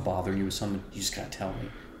book, if I'm bothering you with something, you just got to tell me.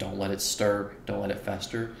 Don't let it stir. Don't let it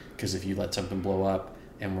fester. Because if you let something blow up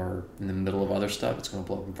and we're in the middle of other stuff, it's going to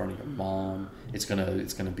blow up in front of your mom. It's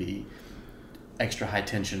gonna be extra high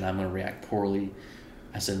tension. I'm going to react poorly.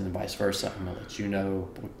 I said, and vice versa. I'm going to let you know.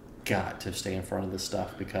 But we've got to stay in front of this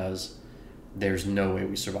stuff, because there's no way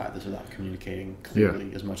we survive this without communicating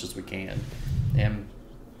clearly as much as we can. And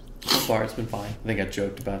so far, it's been fine. I think I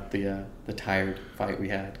joked about the tired fight we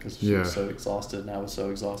had, because she was so exhausted and I was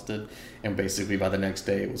so exhausted. And basically, by the next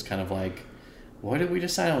day, it was kind of like, what did we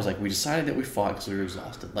decide? I was like, we decided that we fought because we were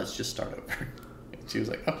exhausted. Let's just start over. And she was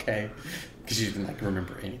like, okay. Because she didn't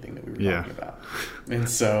remember anything that we were talking about. And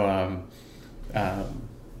so,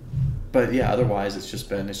 but yeah, otherwise,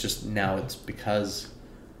 now it's because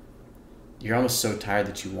you're almost so tired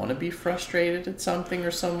that you want to be frustrated at something or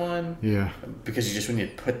someone. Yeah. Because you just want to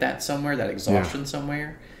put that somewhere, that exhaustion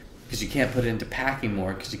somewhere. Because you can't put it into packing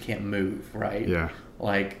more because you can't move, right? Yeah.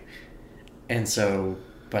 Like, and so,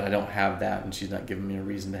 but I don't have that, and she's not giving me a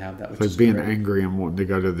reason to have that. Which is being angry and wanting to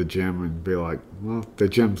go to the gym and be like, well, the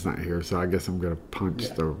gym's not here, so I guess I'm going to punch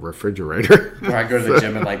the refrigerator. Or I go to the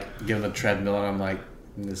gym and, like, give them the treadmill, and I'm like,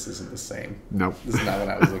 this isn't the same. Nope. This is not what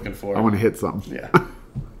I was looking for. I want to hit something. Yeah.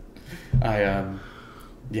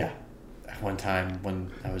 One time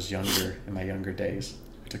when I was younger, in my younger days,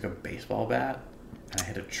 I took a baseball bat and I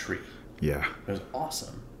hit a tree. Yeah. It was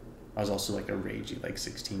awesome. I was also like a ragey,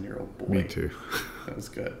 16-year-old boy. Me too. That was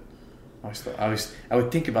good. I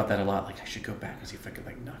would think about that a lot. Like, I should go back and see if I could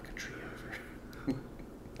knock a tree over.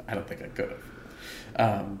 I don't think I could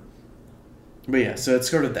have. But yeah, so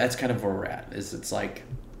that's kind of where we're at. It's like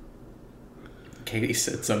Katie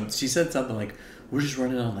said something like, we're just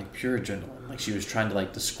running on pure adrenaline. Like, she was trying to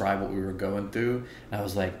describe what we were going through, and I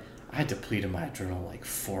was like, I depleted my adrenaline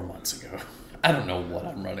 4 months ago. I don't know what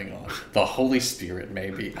I'm running on. The Holy Spirit,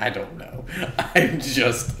 maybe. I don't know.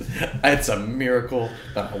 It's a miracle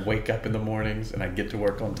that I wake up in the mornings and I get to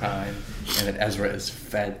work on time, and that Ezra is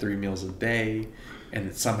fed 3 meals a day, and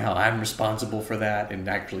that somehow I'm responsible for that and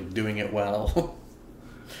actually doing it well.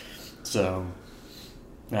 So,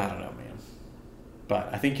 I don't know, man.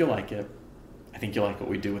 But I think you'll like it. I think you'll like what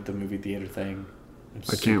we do with the movie theater thing.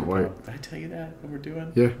 I can't wait. Did I tell you that, what we're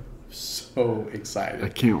doing? Yeah. I'm so excited. I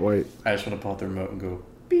can't wait. I just want to pull out the remote and go,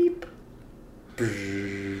 beep.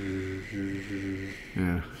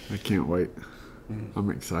 Yeah, I can't wait. I'm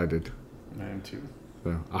excited. I am too.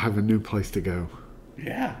 So I have a new place to go.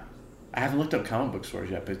 Yeah. I haven't looked up comic book stores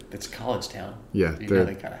yet, but it's college town. Yeah, You know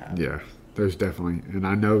they gotta have it. Yeah, there's definitely, and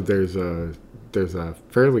I know there's a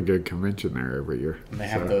fairly good convention there every year. And they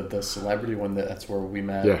have the celebrity one that's where we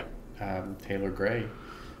met. Yeah. Taylor Gray.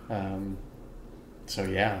 So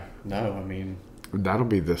yeah, no, I mean. And that'll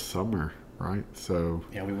be this summer, right? So.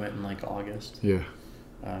 Yeah, we went in like August. Yeah.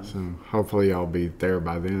 So hopefully I'll be there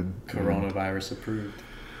by then. Coronavirus approved.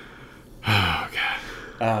 Oh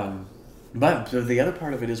God. But so the other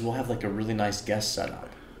part of it is we'll have like a really nice guest setup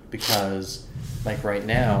because like right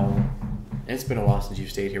now, it's been a while since you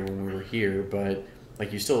stayed here when we were here, but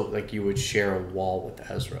like you would share a wall with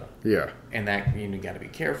Ezra. Yeah. And that you got to be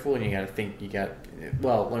careful and you got to think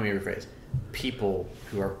well, let me rephrase. People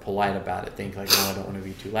who are polite about it think like, no, I don't want to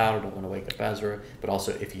be too loud, I don't want to wake up Ezra. But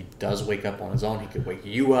also, if he does wake up on his own, he could wake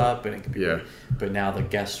you up, and it could be. Yeah. But now the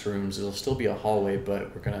guest rooms, it'll still be a hallway,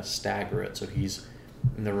 but we're gonna stagger it so he's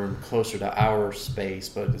in the room closer to our space,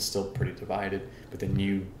 but it's still pretty divided. But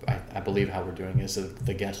then I believe how we're doing is that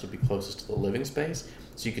the guest would be closest to the living space,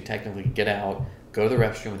 so you could technically get out, go to the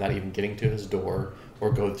restroom without even getting to his door, or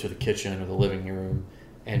go to the kitchen or the living room,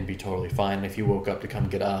 and be totally fine. And if you woke up to come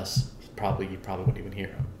get us, you probably wouldn't even hear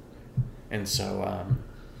him. And so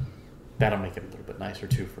that'll make it a little bit nicer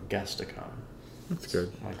too for guests to come. That's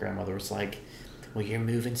good. My grandmother was like, well, you're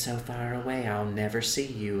moving so far away, I'll never see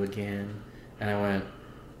you again. And I went,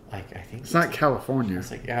 like, I think it's not California.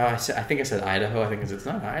 It's like, I think I said Idaho. I think it's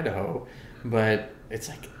not Idaho, but it's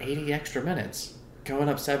like 80 extra minutes going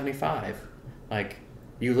up 75. Like,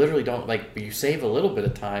 you literally don't, like, you save a little bit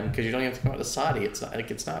of time because you don't have to come out to Saudi. It's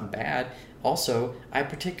not bad. Also, I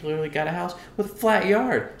particularly got a house with a flat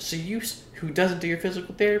yard, so you who doesn't do your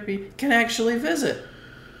physical therapy can actually visit.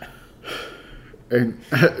 And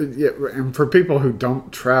and for people who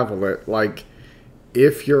don't travel it, like,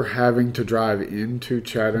 if you're having to drive into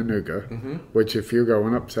Chattanooga, which if you're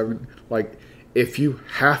going up if you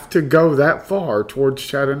have to go that far towards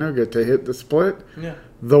Chattanooga to hit the split,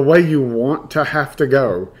 the way you want to have to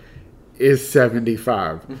go is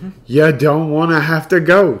 75. You don't want to have to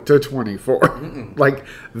go to 24. Like,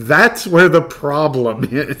 that's where the problem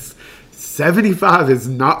is. 75 is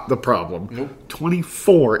not the problem. Nope.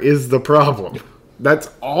 24 is the problem. That's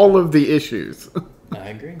all of the issues. I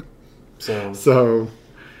agree. So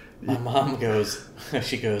my mom goes,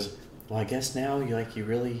 well, I guess now you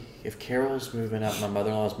really, if Carol's moving up, my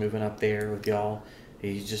mother-in-law's moving up there with y'all,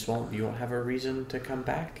 you won't have a reason to come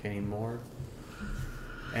back anymore.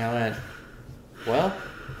 And I went, well,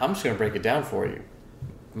 I'm just going to break it down for you.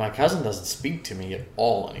 My cousin doesn't speak to me at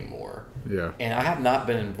all anymore. Yeah. And I have not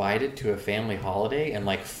been invited to a family holiday in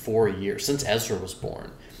like 4 years, since Ezra was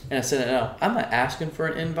born. And I said, no, I'm not asking for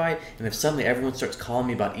an invite. And if suddenly everyone starts calling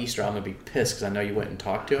me about Easter, I'm going to be pissed because I know you went and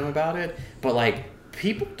talked to him about it. But, like,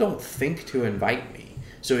 people don't think to invite me.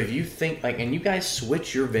 So if you think, like, and you guys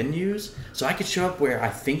switch your venues, so I could show up where I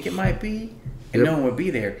think it might be, and no one would be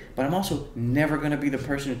there. But I'm also never going to be the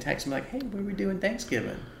person who texts me like, hey, what are we doing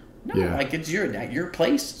Thanksgiving? No, like, it's your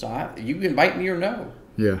place, so you invite me or no.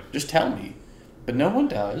 Yeah. Just tell me. But no one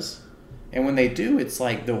does. And when they do, it's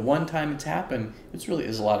like the one time it's happened,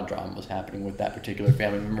 there's a lot of drama was happening with that particular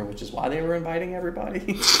family member, which is why they were inviting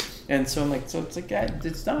everybody. And so I'm like,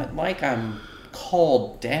 it's not like I'm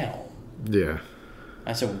called down. Yeah.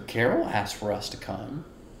 I said, well, Carol asked for us to come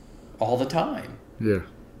all the time. Yeah.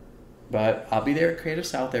 But I'll be there at Creative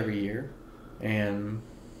South every year. And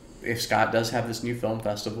if Scott does have this new film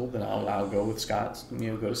festival, then I'll go with Scott's,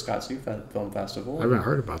 go to Scott's new film festival. I haven't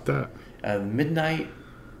heard about that. Midnight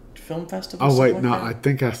Film Festival. Oh wait, no, I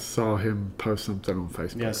think I saw him post something on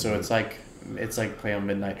Facebook. Yeah, so it's like play on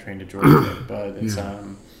Midnight Train to Georgia, but it's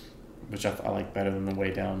which I like better than the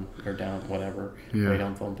Way Down or Down whatever Way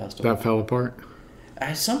Down Film Festival. That fell apart.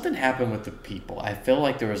 Something happened with the people. I feel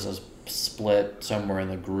like there was a split somewhere in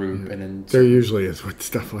the group, and then there usually is with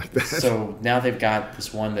stuff like that. So now they've got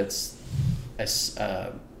this one that's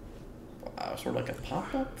sort of like a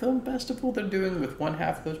pop-up film festival they're doing with one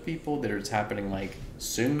half of those people that it's happening like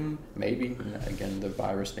soon, maybe. And again, the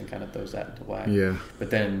virus thing kind of throws that into whack. Yeah. But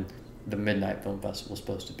then the Midnight Film Festival is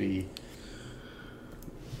supposed to be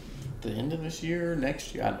the end of this year,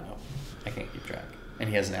 next year. I don't know. I can't keep track. And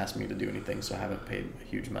he hasn't asked me to do anything, so I haven't paid a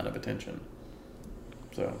huge amount of attention.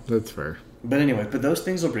 So that's fair. But anyway, those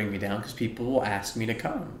things will bring me down because people will ask me to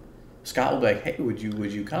come. Scott will be like, "Hey, would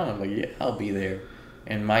you come?" I'm like, "Yeah, I'll be there."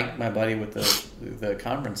 And Mike, my buddy with the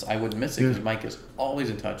conference, I wouldn't miss it because Mike is always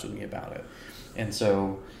in touch with me about it. And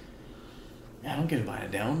so, I don't get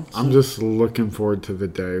invited down. So. I'm just looking forward to the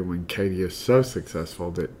day when Katie is so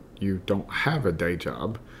successful that you don't have a day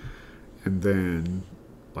job. And then,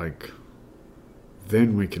 like,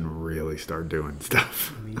 then we can really start doing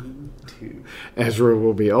stuff. Me too. Ezra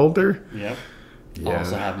will be older. Yep. Yeah. I'll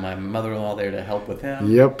also have my mother-in-law there to help with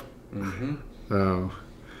him. Yep. Mm-hmm. So,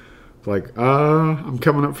 like, I'm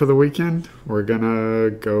coming up for the weekend. We're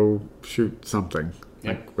gonna go shoot something.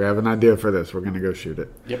 Yep. Like, we have an idea for this. We're gonna go shoot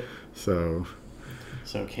it. Yep. So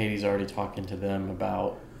Katie's already talking to them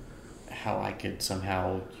about how I could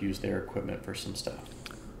somehow use their equipment for some stuff.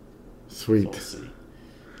 Sweet. So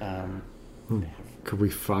we'll see. Could we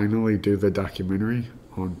finally do the documentary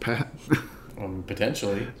on Pat?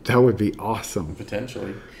 Potentially. That would be awesome.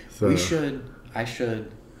 Potentially. So, I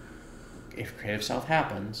should, if Creative South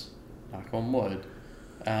happens, knock on wood,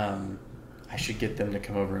 I should get them to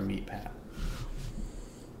come over and meet Pat.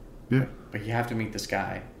 Yeah. But you have to meet this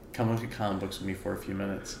guy. Come look at comic books with me for a few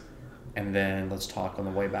minutes. And then let's talk on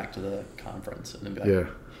the way back to the conference. And then be like,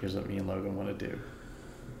 here's what me and Logan want to do.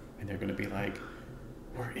 And they're going to be like,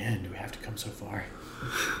 we're in. Do we have to come so far?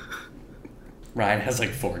 Ryan has like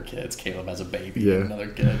 4 kids. Caleb has a baby. And another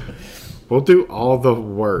kid. We'll do all the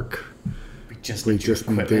work. We just need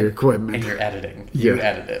the equipment. And you're editing. You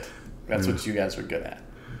edit it. That's what you guys are good at.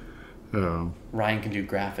 Oh. Ryan can do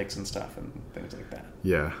graphics and stuff and things like that.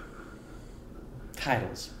 Yeah.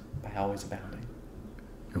 Titles by Always Abounding.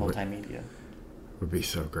 Multimedia. Would be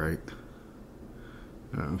so great.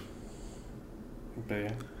 Oh. But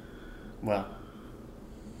yeah. Well,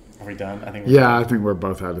 are we done? I think. I think we're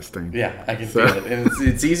both out of steam. Yeah, I can feel it, and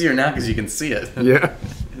it's easier now because you can see it. Yeah.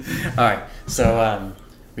 All right, so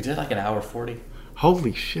we did like an hour 40.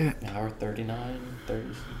 Holy shit. An hour 39,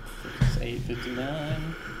 38,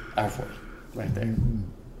 59, hour 40, right there.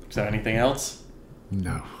 So anything else?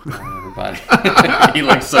 No. All right, everybody. He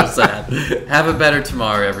looks so sad. Have a better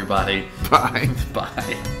tomorrow, everybody. Bye.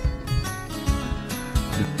 Bye.